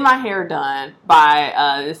was getting my hair done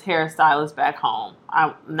by this hairstylist back home.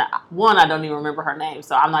 I don't even remember her name,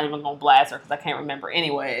 so I'm not even going to blast her because I can't remember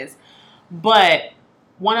anyways. But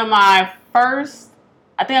one of my first,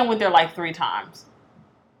 I think I went there like 3 times.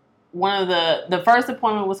 One of the first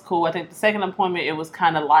appointment was cool. I think the second appointment, it was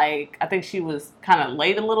kind of like, I think she was kind of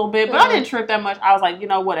late a little bit, but I didn't trip that much. I was like, you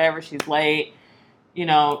know, whatever, she's late. You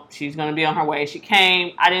know, she's going to be on her way. She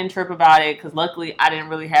came. I didn't trip about it because luckily I didn't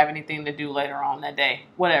really have anything to do later on that day.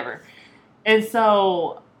 Whatever. And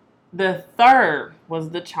so the third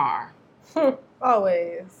was the charm.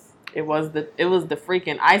 Always. It was the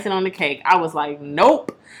freaking icing on the cake. I was like,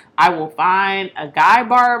 nope. I will find a guy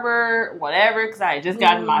barber, whatever, because I had just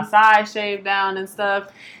gotten my sides shaved down and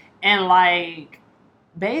stuff. And like,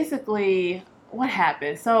 basically, what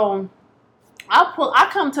happened? So I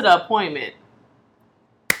come to the appointment.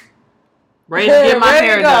 Ready to get my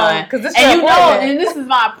hair done. And you know, and this is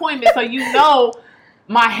my appointment, so you know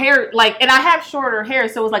my hair, like, and I have shorter hair,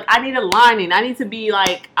 so it's like I need a lining. I need to be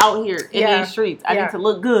like out here in these streets. I need to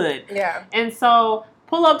look good. Yeah. And so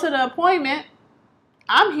pull up to the appointment.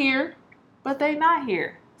 I'm here, but they not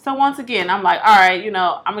here. So once again, I'm like, all right, you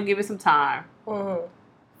know, I'm gonna give it some time.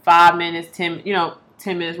 5 minutes, 10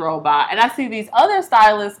 minutes roll by, and I see these other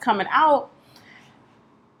stylists coming out,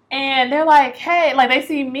 and they're like, hey, like they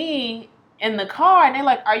see me in the car, and they're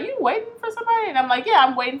like, are you waiting for somebody? And I'm like, yeah,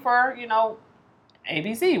 I'm waiting for, you know,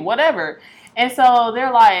 ABC, whatever. And so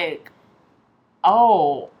they're like,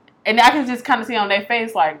 oh, and I can just kind of see on their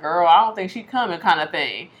face, like, girl, I don't think she coming kind of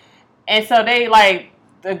thing. And so they, like,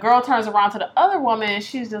 the girl turns around to the other woman, and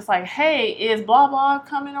she's just like, hey, is blah, blah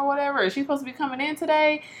coming or whatever? Is she supposed to be coming in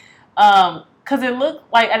today? Because it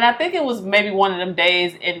looked like, and I think it was maybe one of them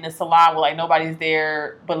days in the salon where, like, nobody's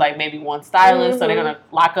there but, like, maybe one stylist, so they're going to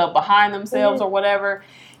lock up behind themselves or whatever.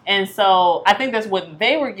 And so I think that's what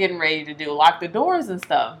they were getting ready to do, lock the doors and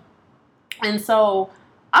stuff. And so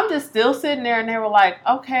I'm just still sitting there, and they were like,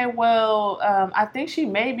 okay, well, I think she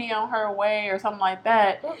may be on her way or something like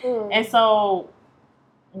that. And so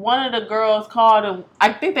one of the girls called, and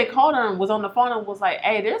I think they called her and was on the phone and was like,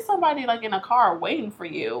 hey, there's somebody like in a car waiting for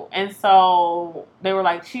you. And so they were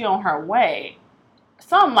like, she on her way.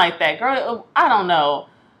 Something like that. Girl, I don't know.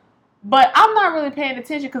 But I'm not really paying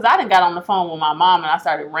attention because I done got on the phone with my mom and I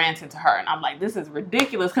started ranting to her. And I'm like, this is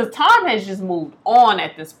ridiculous because time has just moved on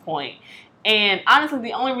at this point. And honestly,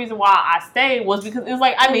 the only reason why I stayed was because it was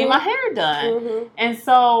like I need my hair done. Mm-hmm. And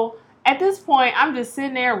so at this point, I'm just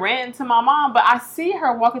sitting there ranting to my mom, but I see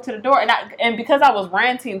her walking to the door, and because I was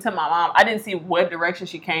ranting to my mom, I didn't see what direction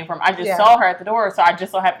she came from. I just saw her at the door, so I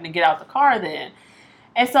just so happened to get out the car then.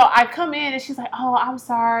 And so I come in, and she's like, "Oh, I'm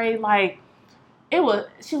sorry, like."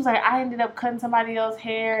 She was like, I ended up cutting somebody else's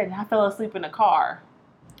hair and I fell asleep in the car.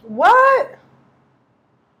 What?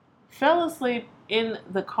 Fell asleep in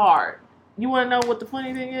the car. You want to know what the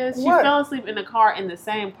funny thing is? She What? fell asleep in the car in the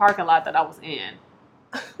same parking lot that I was in.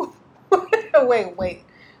 Wait.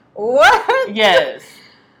 What? Yes.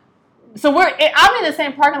 So I'm in the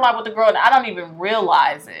same parking lot with the girl and I don't even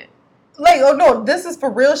realize it. Like, oh no, this is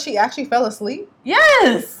for real? She actually fell asleep?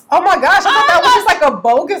 Yes. Oh my gosh, I thought that was just like a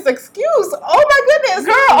bogus excuse. Oh my goodness.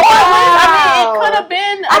 Girl, I mean, it could have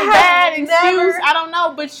been a bad excuse. never- I don't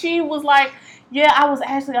know. But she was like, yeah, I was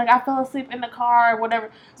actually, like, I fell asleep in the car or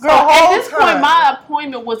whatever. So Girl, at whole this point, time- my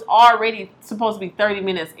appointment was already supposed to be 30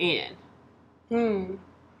 minutes in.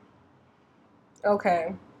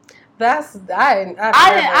 Okay. That's,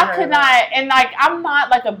 I could not, and like, I'm not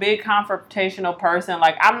like a big confrontational person.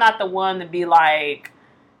 Like, I'm not the one to be like,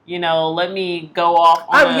 you know, let me go off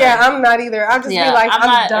on I'm not either. I'll just be like, I'm I'm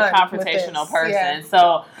not done a confrontational with this. person. Yeah.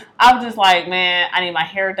 So I'm just like, man, I need my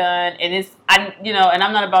hair done, and and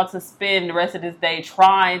I'm not about to spend the rest of this day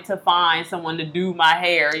trying to find someone to do my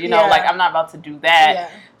hair. You know, like I'm not about to do that. Yeah.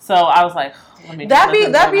 So I was like, let me that'd be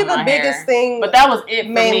the biggest thing. But that was it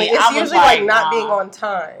for mainly. me. It's I was usually like not being on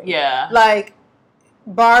time. Yeah. Like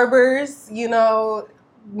barbers, you know,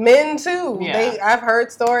 men too. Yeah. I've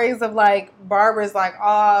heard stories of like barbers like,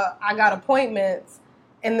 oh, I got appointments,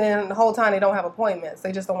 and then the whole time they don't have appointments.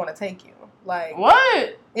 They just don't want to take you. Like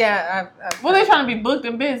what? Yeah. Well, they trying to be booked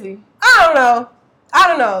and busy. I don't know.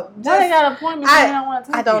 Why they got appointments and they don't want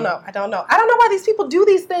to take I don't know. I don't know why these people do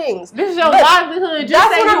these things. This is your livelihood. Just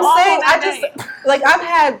that's say what you I'm saying. off on Like I've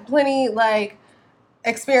had plenty like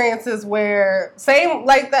experiences where same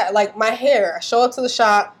like that. Like my hair, I show up to the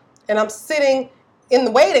shop and I'm sitting in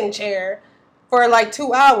the waiting chair for like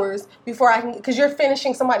 2 hours before I can, because you're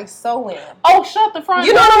finishing somebody's sewing. Oh, shut the front door.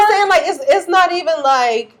 You know what I'm saying? Like it's not even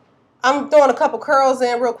like I'm throwing a couple curls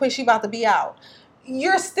in real quick. She about to be out.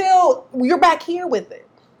 You're back here with it.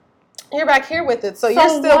 You're back here with it. So you're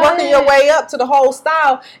still working your way up to the whole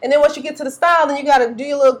style. And then once you get to the style, then you got to do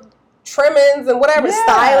your little trimmings and whatever,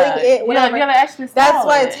 styling it, whatever. You gotta actually style That's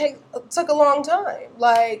why it took a long time.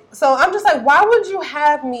 Like, so I'm just like, why would you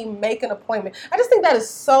have me make an appointment? I just think that is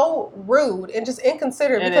so rude and just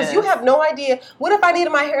inconsiderate because you have no idea. What if I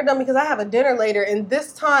needed my hair done because I have a dinner later and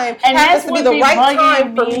this time happens to be the right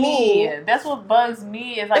time for me? That's what bugs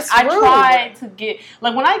me is like It's I rude. try to get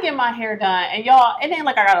like when I get my hair done and y'all, it ain't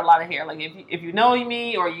like I got a lot of hair. Like if you know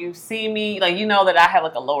me or you see me, like you know that I have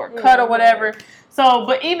like a lower cut or whatever. So,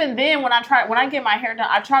 but even then, when I get my hair done,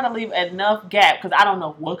 I try to leave enough gap because I don't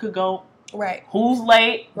know what could go. Right. Who's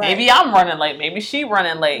late? Right. Maybe I'm running late. Maybe she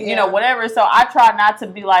running late. Yeah. You know, whatever. So I try not to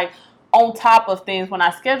be like on top of things when I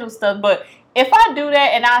schedule stuff. But if I do that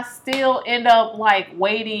and I still end up like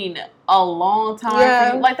waiting a long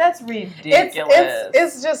time, for you, like that's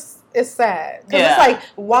ridiculous. It's sad because it's like,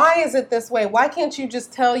 why is it this way? Why can't you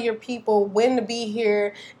just tell your people when to be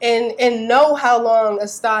here and know how long a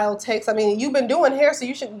style takes? I mean, you've been doing hair, so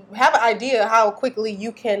you should have an idea how quickly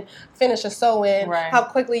you can finish a sew-in, how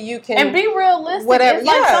quickly you can, and be realistic. Whatever, it's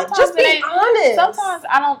like sometimes just be honest. Sometimes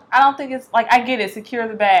I don't think it's like I get it, secure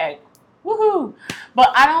the bag, woohoo,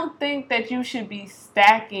 but I don't think that you should be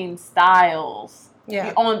stacking styles.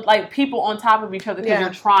 Yeah. On like people on top of each other because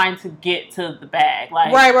you're trying to get to the bag.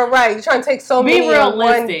 Like right. You're trying to take so many in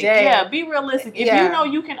one day. Yeah, be realistic. If you know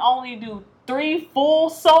you can only do 3 full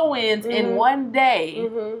sew-ins in one day,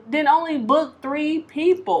 then only book 3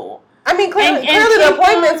 people. I mean, clearly the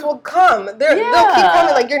appointments will come. They'll keep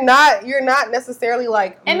coming. Like you're not necessarily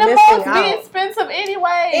like and the missing most be expensive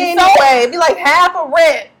anyway. It'd be like half a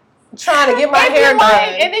rent. Trying to get my hair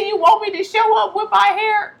done. And then you want me to show up with my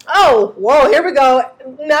hair? Oh, whoa, here we go.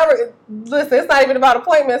 Listen, it's not even about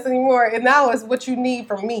appointments anymore. And now it's what you need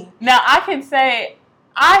from me. Now, I can say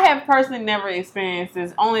I have personally never experienced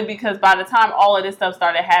this only because by the time all of this stuff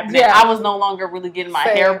started happening, I was no longer really getting my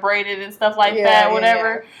hair braided and stuff like that,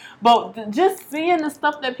 whatever. But just seeing the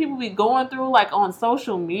stuff that people be going through, like on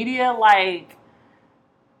social media, like...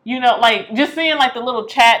 You know, like, just seeing, like, the little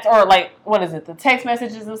chats or, like, what is it, the text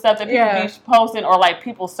messages and stuff that people be posting or, like,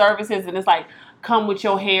 people's services, and it's like, come with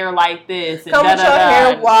your hair like this. And come with your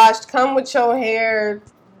hair washed. Come with your hair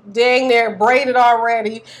dang near braided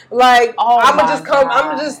already. Like, Oh I'm my gonna just come. I'm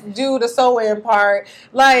God. gonna just do the sew-in part.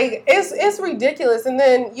 Like, it's ridiculous. And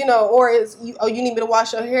then or it's you need me to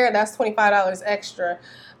wash your hair. That's $25 extra.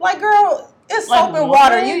 Like, girl. It's Like, soap and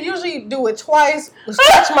what? water. You usually do it twice.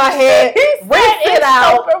 Touch my head, rinse it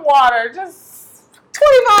out. Soap and water, just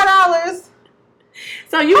 $25.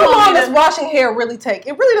 so you How long want me does to washing hair really take?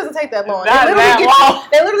 It really doesn't take that long. Not They literally, that get long.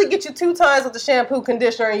 they literally get you 2 times with the shampoo,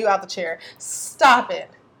 conditioner, and you out the chair. Stop it.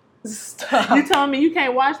 Stop. You telling me you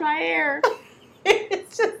can't wash my hair?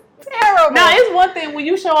 It's just terrible. Now, it's one thing when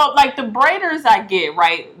you show up, like the braiders I get,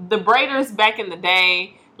 right? The braiders back in the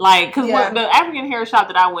day, like, because the African hair shop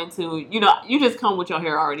that I went to, you just come with your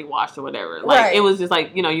hair already washed or whatever. Like, It was just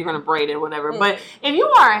like, you're going to braid it or whatever. But if you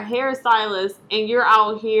are a hairstylist and you're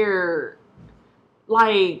out here,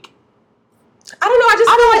 like... I don't know. I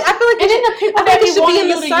feel like and then the people that be wanting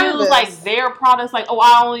you to use like their products, like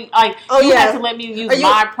you have to let me use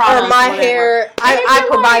my products or my or hair. I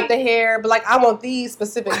provide the hair, but like I want these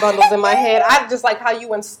specific bundles in my head. I just like how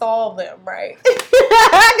you install them, right? Because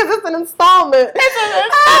it's an installment. It's an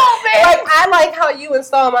installment. Like I like how you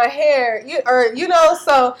install my hair.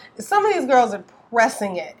 So some of these girls are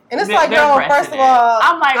pressing it, and it's like, girl, first of all,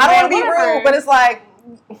 I'm like, I don't want to be rude, but it's like,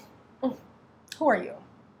 who are you?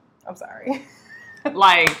 I'm sorry.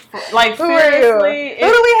 Like who are seriously, you?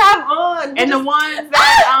 Who do we have on? And the ones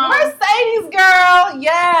that Mercedes girl,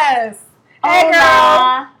 yes. Hey Hola.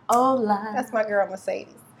 girl. Hola. That's my girl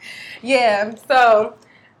Mercedes. Yeah. So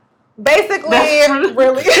basically,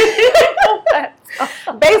 really,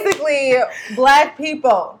 basically, Black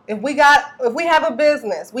people. If we have a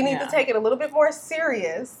business, we need to take it a little bit more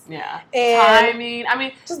serious. Yeah. And timing. I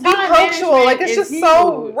mean, just be punctual. Like it's just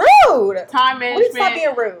so rude. Time management. Stop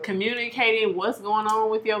being rude. Communicating what's going on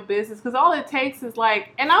with your business, because all it takes is like,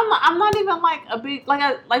 and I'm not even like a big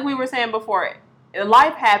like we were saying before.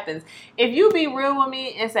 Life happens. If you be real with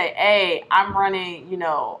me and say, "Hey, I'm running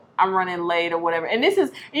late or whatever," and this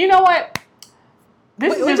is, you know what?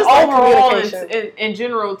 This is just overall in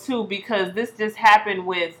general too, because this just happened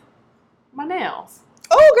with my nails.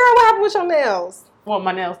 Oh, girl, what happened with your nails? Well,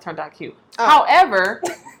 my nails turned out cute. Oh. However,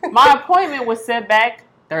 my appointment was set back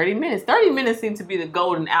 30 minutes. 30 minutes seemed to be the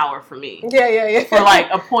golden hour for me. Yeah. For like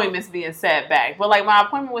appointments being set back. But like my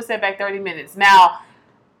appointment was set back 30 minutes. Now,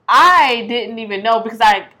 I didn't even know because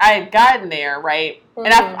I had gotten there, right? Mm-hmm.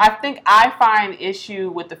 And I think I find issue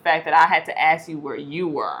with the fact that I had to ask you where you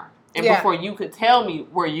were. And before you could tell me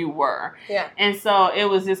where you were. Yeah. And so it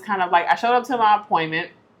was just kind of like, I showed up to my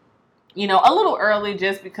appointment, a little early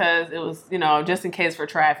just because it was, just in case for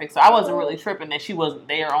traffic. So I wasn't really tripping that she wasn't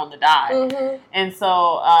there on the dot. Mm-hmm. And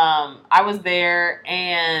so I was there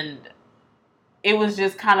and it was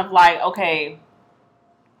just kind of like, okay,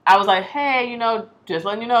 I was like, hey, just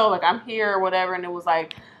letting you know, like I'm here or whatever. And it was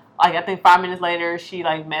like I think 5 minutes later, she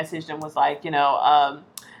like messaged and was like,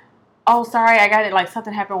 oh, sorry, I got it. Like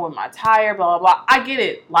something happened with my tire, blah, blah, blah. I get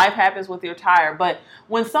it. Life happens with your tire. But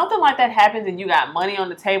when something like that happens and you got money on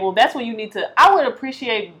the table, that's when you need to, I would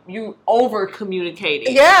appreciate you over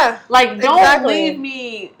communicating. Yeah. Like don't leave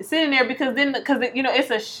me sitting there because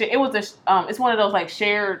it's one of those like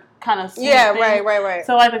shared kind of thing. Right.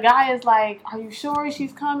 So like the guy is like, are you sure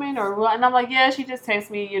she's coming or what? And I'm like, yeah, she just texted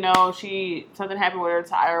me, something happened with her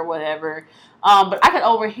tire or whatever. But I could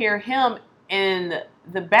overhear him in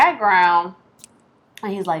the background,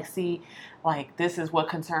 and he's like, see, like this is what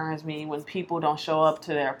concerns me when people don't show up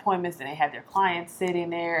to their appointments and they have their clients sitting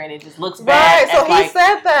there and it just looks bad. Right, so he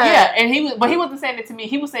said that. Yeah, and but he wasn't saying it to me.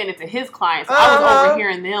 He was saying it to his clients. So I was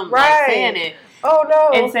overhearing them like saying it. Oh no.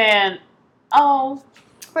 And saying, oh,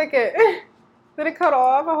 click it. Did it cut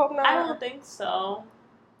off? I hope not. I don't think so.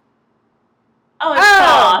 Oh, it's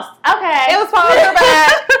paused. Okay. It was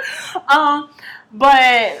paused.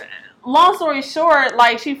 But long story short,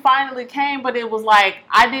 like she finally came, but it was like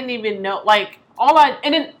I didn't even know. Like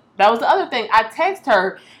and then that was the other thing. I text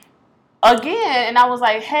her again, and I was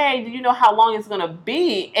like, "Hey, do you know how long it's gonna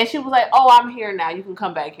be?" And she was like, "Oh, I'm here now. You can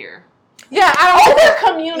come back here." Yeah, I don't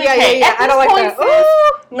over communicate. Yeah. I don't like point,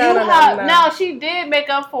 that. No. Now she did make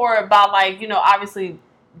up for it by like obviously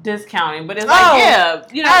discounting, but it's like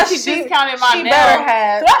she discounted my nails. Better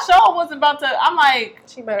have. So I sure wasn't about to. I'm like,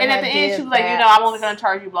 and at the end she was like, I'm only gonna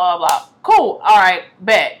charge you blah blah blah. Cool, all right,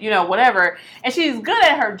 bet, whatever. And she's good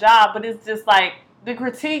at her job, but it's just like the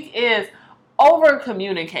critique is over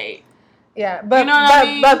communicate. Yeah,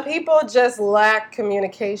 but people just lack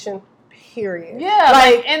communication. Period. Yeah,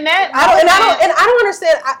 like in that. I don't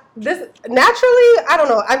understand this naturally. I don't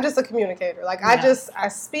know. I'm just a communicator. Like I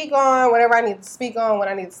speak on whatever I need to speak on when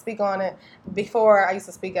I need to speak on it. Before I used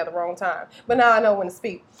to speak at the wrong time, but now I know when to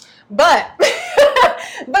speak. But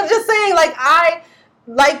But just saying, like, I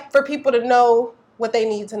like for people to know what they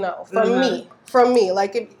need to know from me.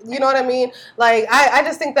 Like, if, you know what I mean? Like, I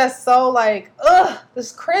just think that's so, like,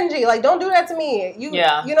 it's cringy. Like, don't do that to me. You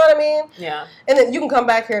know what I mean? Yeah. And then you can come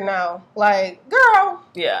back here now. Like, girl.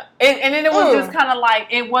 Yeah. And then it was just kind of like,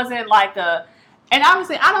 it wasn't like a, and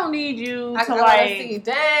obviously I don't need you to like. See,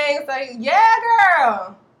 dang. It's like, yeah,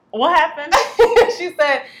 girl. What happened? She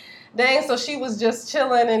said, dang, so she was just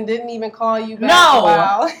chilling and didn't even call you back No.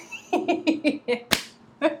 a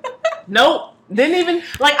while. Nope. Didn't even,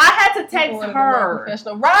 like, I had to text her.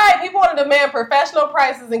 Right. People want to demand professional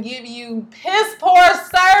prices and give you piss poor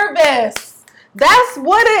service. That's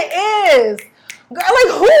what it is. Girl,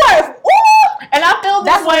 like, who are, and I feel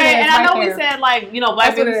this way, and I know we said, like, you know,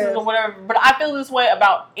 black businesses or whatever, but I feel this way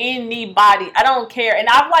about anybody. I don't care. And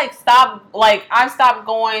I've, like, stopped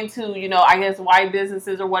going to, you know, I guess white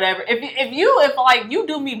businesses or whatever. If like, you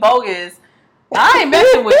do me bogus, I ain't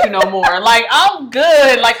messing with you no more. Like, I'm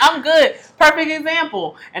good. Like, I'm good. Perfect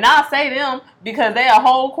example. And I'll say them because they're a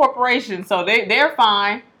whole corporation, so they're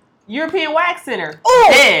fine. European Wax Center. Ooh,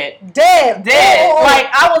 dead. Ooh. Like,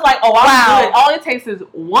 I was like, oh, I'm good. All it takes is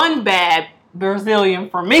one bad Brazilian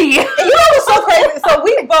for me. And you know what's so crazy? So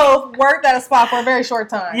we both worked at a spa for a very short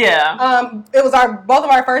time. Yeah. It was both of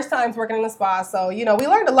our first times working in the spa, so you know we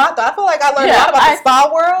learned a lot. Though I feel like I learned a lot about the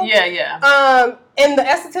spa world. Yeah. And the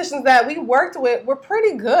estheticians that we worked with were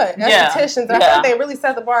pretty good estheticians. And I feel like they really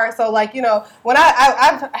set the bar. So like, you know, when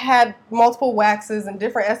I've had multiple waxes and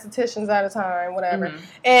different estheticians at a time, whatever,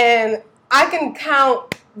 and I can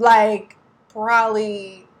count like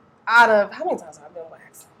probably out of how many times have I been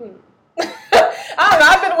waxed. I don't know.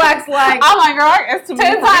 I've been waxed like I'm like, girl, it's too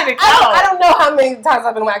many 10 times. I don't know how many times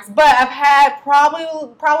I've been waxed, but I've had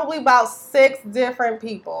probably about 6 different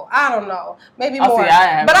people. I don't know, maybe more. See,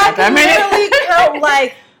 but I can literally count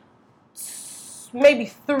like maybe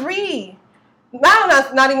 3. Now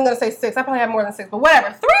I'm not even gonna say 6. I probably have more than 6, but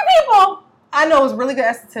whatever. 3 people I know is really good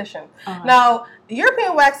esthetician. Now the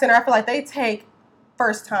European Wax Center, I feel like they take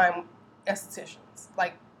first time estheticians,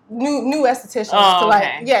 like new estheticians to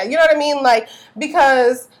like, yeah, you know what I mean? Like,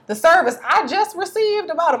 because the service I just received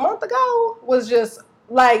about a month ago was just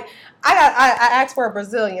like, I asked for a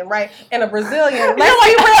Brazilian, right? And a Brazilian, let's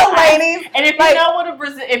be real, ladies. And if you know what a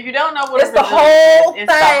Brazilian, if you don't know what it's a Brazilian is,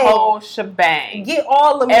 it's the whole shebang. Get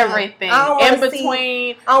all of me. Everything. In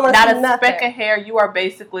between, not a speck of hair, you are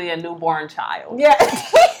basically a newborn child. Yeah.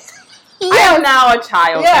 I am now a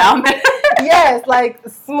child down there. Yes, like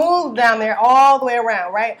smooth down there all the way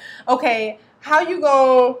around, right? Okay, how you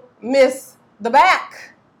gonna miss the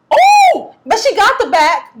back? Oh, but she got the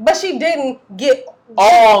back, but she didn't get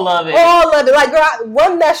all of it. All of it. Like, girl,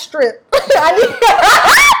 run that strip. I need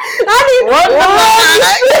run the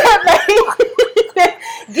line.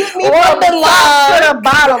 Get me from the top to the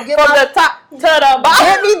bottom. From the top to the bottom.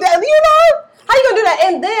 Get me down. You know? How you gonna do that?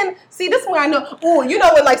 And then, see, this is where I know. Ooh, you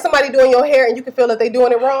know when like somebody doing your hair and you can feel that they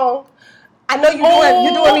doing it wrong. I know you're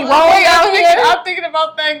doing me wrong out here. I'm thinking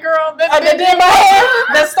about that girl that did my hair.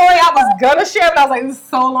 The story I was gonna share, but I was like, this is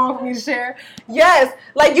so long for me to share. Yes,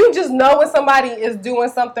 like you just know when somebody is doing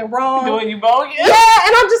something wrong. Doing you bogus. Yeah,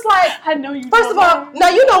 and I'm just like, I know you. First of all, now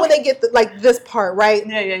you know when they get like this part, right?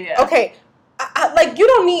 Yeah. Okay. Like, you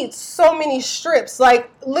don't need so many strips.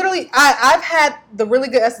 Like, literally, I've had the really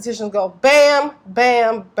good estheticians go bam,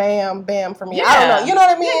 bam, bam, bam for me. Yeah. I don't know. You know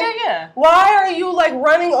what I mean? Yeah. Why are you, like,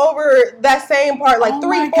 running over that same part, like,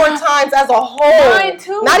 3-4 times as a whole? Mine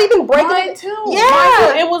too. Not even breaking it. Mine too. Yeah.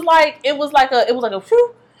 Mine too. It was like a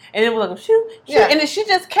shoo, and it was like a shoo, yeah. And then she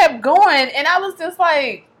just kept going, and I was just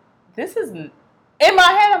like, this is, in my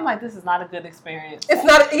head, I'm like, this is not a good experience. It's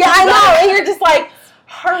not, yeah, I know, and you're just like,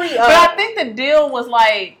 hurry up. But I think the deal was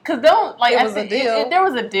like, cause there was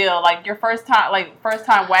a deal, like your first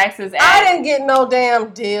time waxes. I didn't get no damn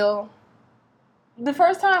deal. The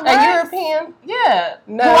first time wax? A European? Yeah.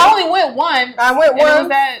 No. I only went one. I went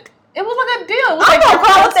one. It was like a deal. It was I'm like gonna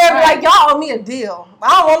call up there and be like, y'all owe me a deal. I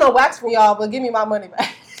don't want no wax from y'all, but give me my money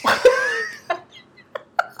back.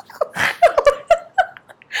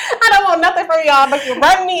 I don't want nothing from y'all, but you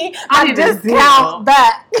run me my discount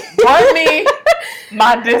back. Run me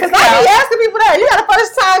my discount. Because I be asking people that. You got a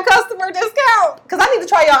first time customer discount? Because I need to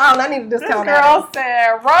try y'all out and I need a discount. This girl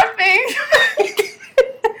said, run me.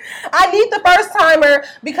 I need the first timer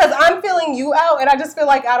because I'm filling you out and I just feel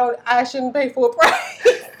like I shouldn't pay full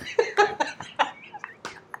price.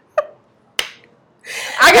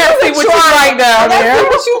 I gotta see what you like down there. See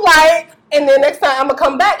what you like, and then next time I'm gonna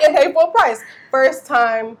come back and pay full price. First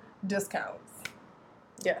time discounts.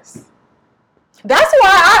 Yes. That's why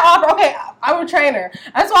I offer. Okay, I'm a trainer.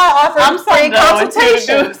 That's why I offer free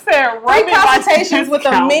consultations. Free consultations with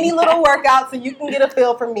a mini little workout, so you can get a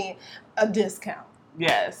feel from me, a discount.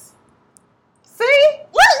 Yes. See,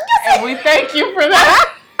 look, and we thank you for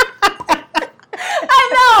that.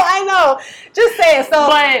 I know. Just saying. So,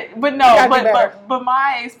 but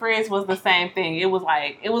my experience was the same thing. It was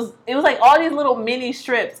like all these little mini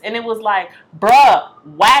strips, and it was like, bruh,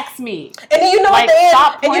 wax me. And then at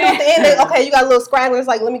the end, okay, you got a little scragglers.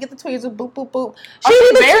 Like, let me get the tweezers. Boop, boop, boop. She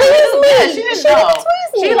didn't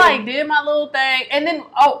She like did my little thing, and then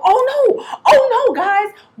oh no,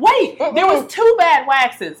 guys, wait, there was 2 bad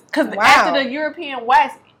waxes because after the European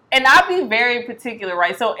wax. And I'll be very particular,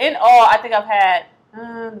 right? So in all, I think I've had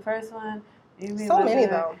the first one. So many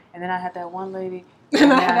though. And then I had that one lady.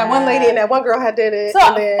 And I had that one lady, and that one girl did it.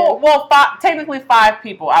 So, technically 5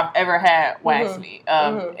 people I've ever had wax me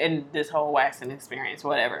in this whole waxing experience,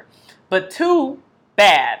 whatever. But 2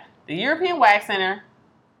 bad. The European Wax Center,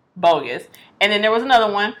 bogus. And then there was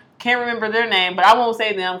another one. Can't remember their name, but I won't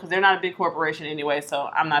say them because they're not a big corporation anyway. So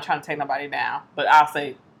I'm not trying to take nobody down. But I'll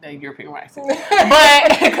say. The European Wax Center.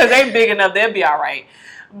 But because they're big enough, they'll be all right.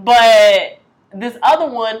 But this other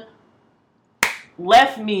one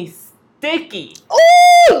left me sticky.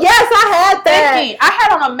 Oh yes, I had that. Sticky. I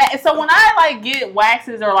had on a so when I like get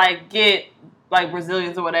waxes or like get like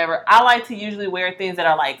Brazilians or whatever, I like to usually wear things that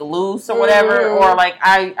are like loose or whatever, or like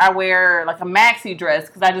I wear like a maxi dress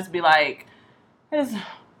because I just be like,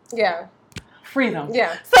 freedom.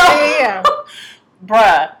 Yeah. So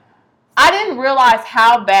bruh. I didn't realize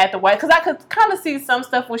how bad the wax, because I could kind of see some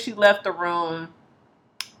stuff when she left the room,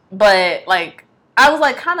 but like I was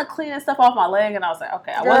like kind of cleaning stuff off my leg, and I was like,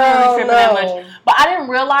 okay, I wasn't really tripping that much, but I didn't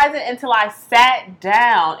realize it until I sat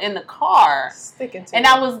down in the car, and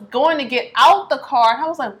I was going to get out the car, and I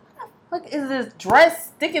was like, what the fuck is this dress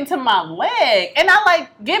sticking to my leg? And I like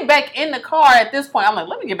get back in the car at this point. I'm like,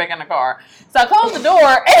 let me get back in the car. So I closed the door.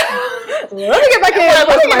 Let me get back in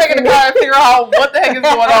the car and figure out what the heck is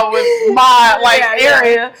going on with my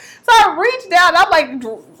area. So I reached down. I'm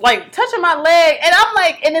like touching my leg, and I'm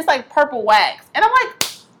like, and it's like purple wax, and I'm like,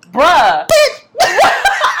 bruh.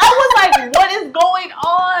 I was like, what is going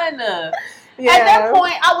on? Yeah. At that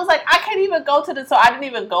point, I was like, I can't even go to so I didn't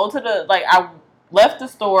even go to I left the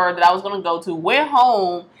store that I was going to go to, went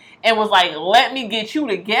home, and was like, let me get you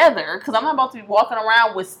together, because I'm not about to be walking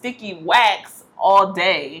around with sticky wax all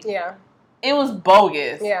day. Yeah. It was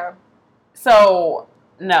bogus. Yeah. So,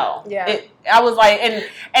 no. Yeah. I was like, and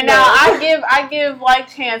now I give like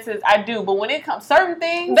chances, I do, but when it comes certain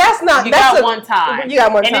things, you got one time. And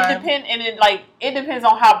it depends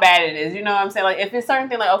on how bad it is. You know what I'm saying? Like if it's certain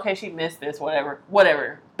thing, like okay, she missed this,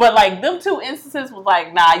 whatever. But like them 2 instances was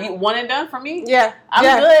like, nah, you one and done for me. Yeah,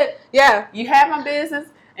 I'm good. Yeah, you had my business.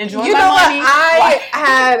 Enjoy my money.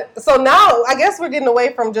 So now I guess we're getting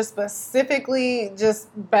away from just specifically just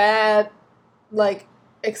bad like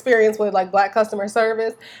experience with like black customer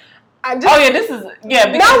service. This is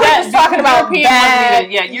now we're just talking about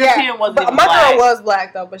bad. European wasn't even my black. girl was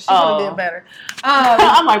black though, but she could have did better.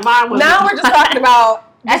 I'm like mine was. Now we're just talking about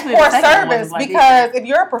poor service because if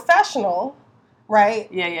you're a professional,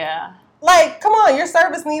 right? Yeah. Like, come on, your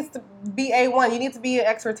service needs to be A1. You need to be an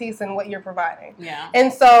expertise in what you're providing. Yeah.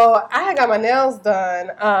 And so I had got my nails done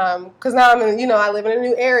because now I live in a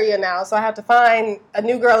new area now, so I have to find a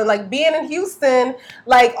new girl. And like being in Houston,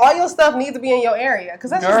 like all your stuff needs to be in your area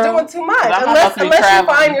because that's just doing too much. Unless you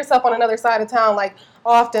find yourself on another side of town, like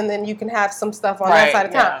often, then you can have some stuff on that side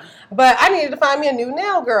of town. But I needed to find me a new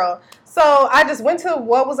nail girl, so I just went to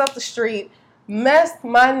what was up the street. Messed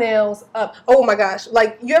my nails up. Oh my gosh.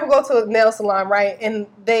 Like you ever go to a nail salon, right? And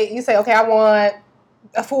you say, okay, I want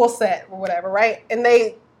a full set or whatever, right? And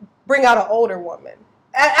they bring out an older woman.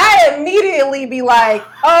 And I immediately be like,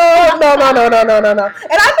 oh, no. And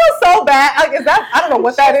I feel so bad. Like, I don't know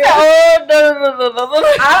what that is. No.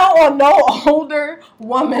 I don't want no older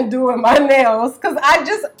woman doing my nails. Because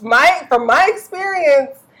from my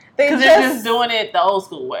experience, they're just doing it the old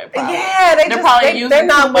school way. Probably. Yeah, they're probably using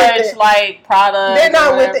too much like product. They're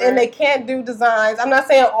not with it, and they can't do designs. I'm not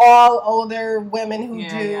saying all older women who do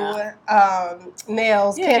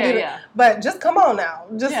nails can't do it, but just come on now.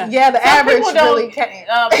 Just the average really can't.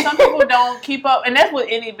 Some people don't keep up, and that's with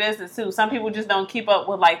any business too. Some people just don't keep up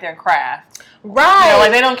with like their craft. Right,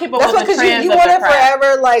 like they don't keep up with the trends. You want to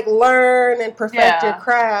forever like learn and perfect your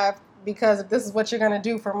craft. Because if this is what you're going to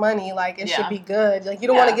do for money, like, it should be good. Like, you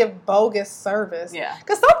don't want to give bogus service. Yeah.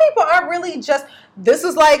 Because some people are really just, this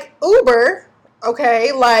is like Uber,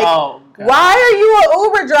 okay? Like, why are you an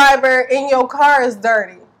Uber driver and your car is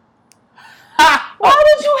dirty? Why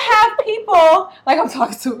would you have people, like I'm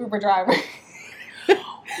talking to an Uber driver.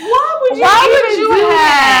 Why would you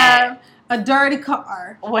have a dirty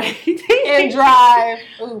car and drive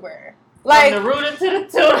Uber? Like from the rooter to the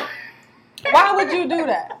tutor. Why would you do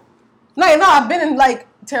that? No, I've been in like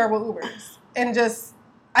terrible Ubers and just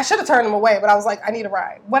I should have turned them away, but I was like, I need a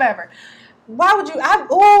ride, whatever. Why would you?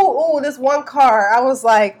 This one car. I was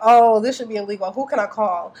like, oh, this should be illegal. Who can I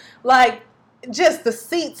call? Like, just the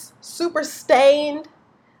seats super stained,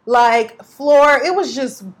 like floor. It was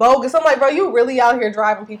just bogus. I'm like, bro, you really out here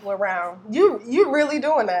driving people around? You really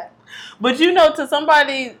doing that? But to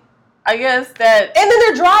somebody, I guess that. And then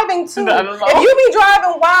they're driving too. If you be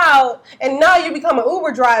driving wild and now you become an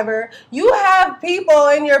Uber driver, you have people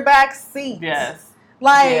in your back seat. Yes.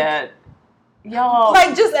 Like. Yeah. Y'all,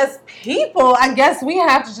 like just as people, I guess we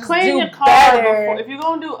have to just clean do your car better before. If you're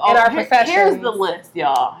gonna do in our professions. Here's the list,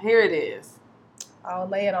 y'all. Here it is. I'll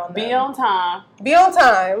lay it on them. Be on time. Be on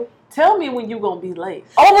time. Tell me when you're gonna be late.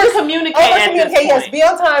 Over communicate. Yes. Be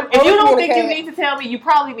on time. If you don't think you need to tell me, you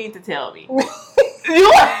probably need to tell me. Tell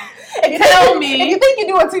me. If you think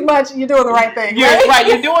you're doing too much, you're doing the right thing. Right?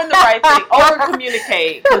 You're doing the right thing. Over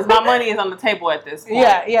communicate because my money is on the table at this point.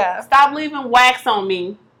 Yeah. Stop leaving wax on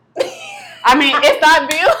me. I mean, it's not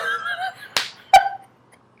Bill.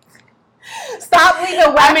 Stop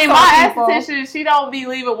leaving wax on me. My esthetician, she don't be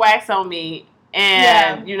leaving wax on me.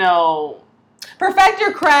 And, perfect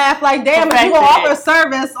your craft. Like, damn, if you gonna offer a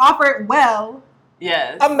service, offer it well.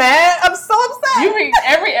 Yes. I'm mad. I'm so upset. You read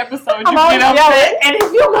every episode you get upset. And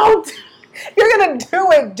if you're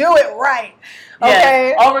gonna do it right.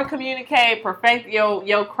 Okay. Yes. Over communicate, perfect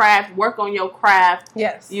your craft, work on your craft.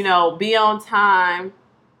 Yes. Be on time.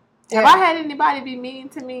 Yeah. Have I had anybody be mean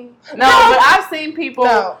to me? No, but I've seen people.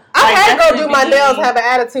 No, I had to go do my nails, have an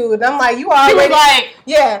attitude. And I'm like, you already. She was like,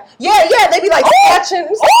 yeah. They be like, scratching.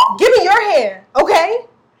 Give me your hand, okay?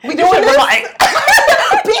 We doing this. Like,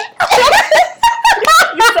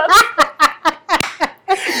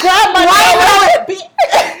 grab my nail.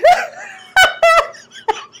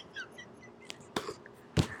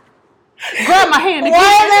 Grab my hand. Why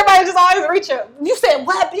is everybody just always reaching? You said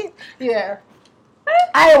what, bitch? Yeah.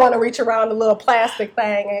 I didn't want to reach around the little plastic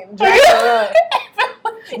thing and drag her up.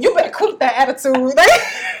 You better quit that attitude.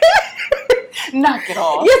 Knock it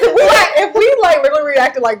off. Yes, if we really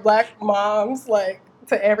reacted like black moms, like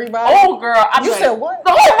to everybody. Oh, girl. You said what?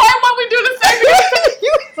 Oh, why we do the same thing?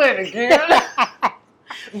 You said it again.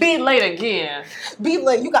 Be late again. Be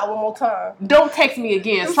late. You got one more time. Don't text me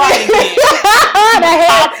again. Try it again.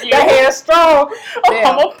 that hand's strong. I'm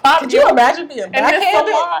gonna pop Could you imagine being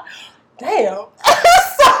backhanded? Damn.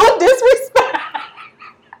 So disrespectful.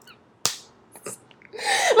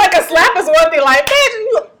 Like a slap is one thing. Like,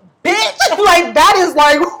 bitch. Like, that is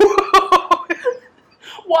like,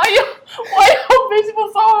 why your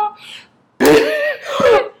visual song?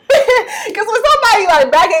 Because when somebody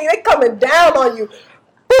like backhand, they coming down on you.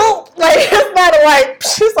 Boom. Like, it's not like,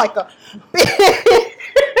 she's like a bitch.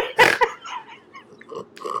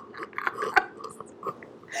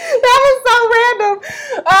 That was so random.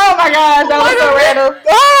 Oh my gosh, that was so random.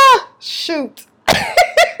 Ah, shoot.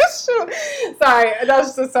 Sorry, that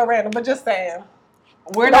was just so random, but just saying.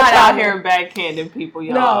 We're not out here backhanding people,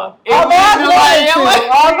 y'all. No. Although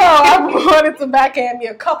I wanted to backhand me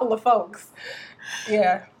a couple of folks.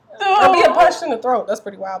 Yeah. Or being punched in the throat. That's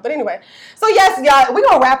pretty wild. But anyway. So yes, y'all, we're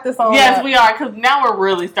going to wrap this on. Yes, we are. Because now we're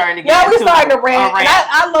really starting to get into we're starting to rant. And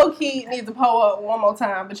I low-key need to pull up one more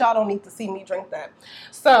time. But y'all don't need to see me drink that.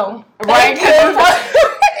 So. Right?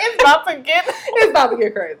 It's about to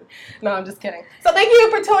get crazy. No, I'm just kidding. So thank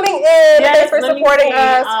you for tuning in. Thanks for supporting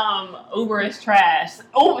us. Uber is trash.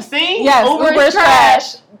 Oh, see? Yes, Uber is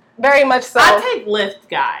trash. Very much so. I take Lyft,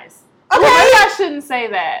 guys. Okay. Well, maybe I shouldn't say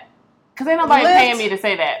that. Because ain't nobody paying me to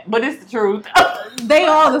say that. But it's the truth. They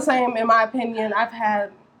all the same, in my opinion. Is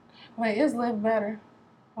Lyft better?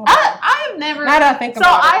 I have never. Now that I think about it.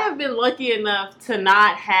 So I have been lucky enough to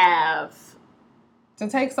not have. To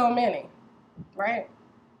take so many, right?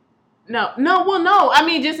 No. I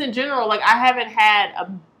mean, just in general, like I haven't had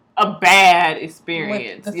a bad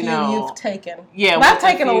experience. With the few you've taken. Yeah, I've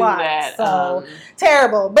taken a lot. So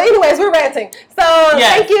terrible. But anyways, we're ranting. So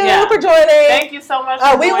thank you for joining. Thank you so much.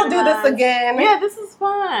 We will do this again. Yeah, this is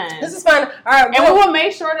fun. All right, and we will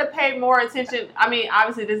make sure to pay more attention. I mean,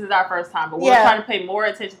 obviously this is our first time, but we're trying to pay more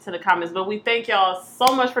attention to the comments. But we thank y'all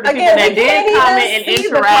so much for the people that did comment and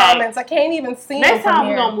interact. I can't even see them. Next time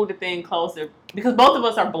we're gonna move the thing closer because both of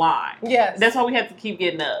us are blind. Yes, that's why we have to keep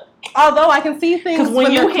getting up. Although I can see things because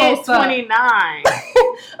when you hit 29,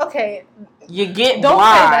 okay, you get don't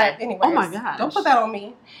blind. Say that anyway. Oh my gosh, don't put that on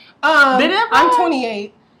me. I'm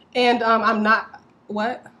 28 and I'm not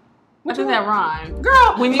what? What does that rhyme?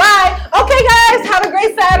 Girl, bye. Okay, guys, have a great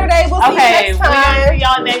great Saturday. We'll see you Okay, next we're gonna time. see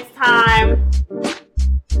y'all next time.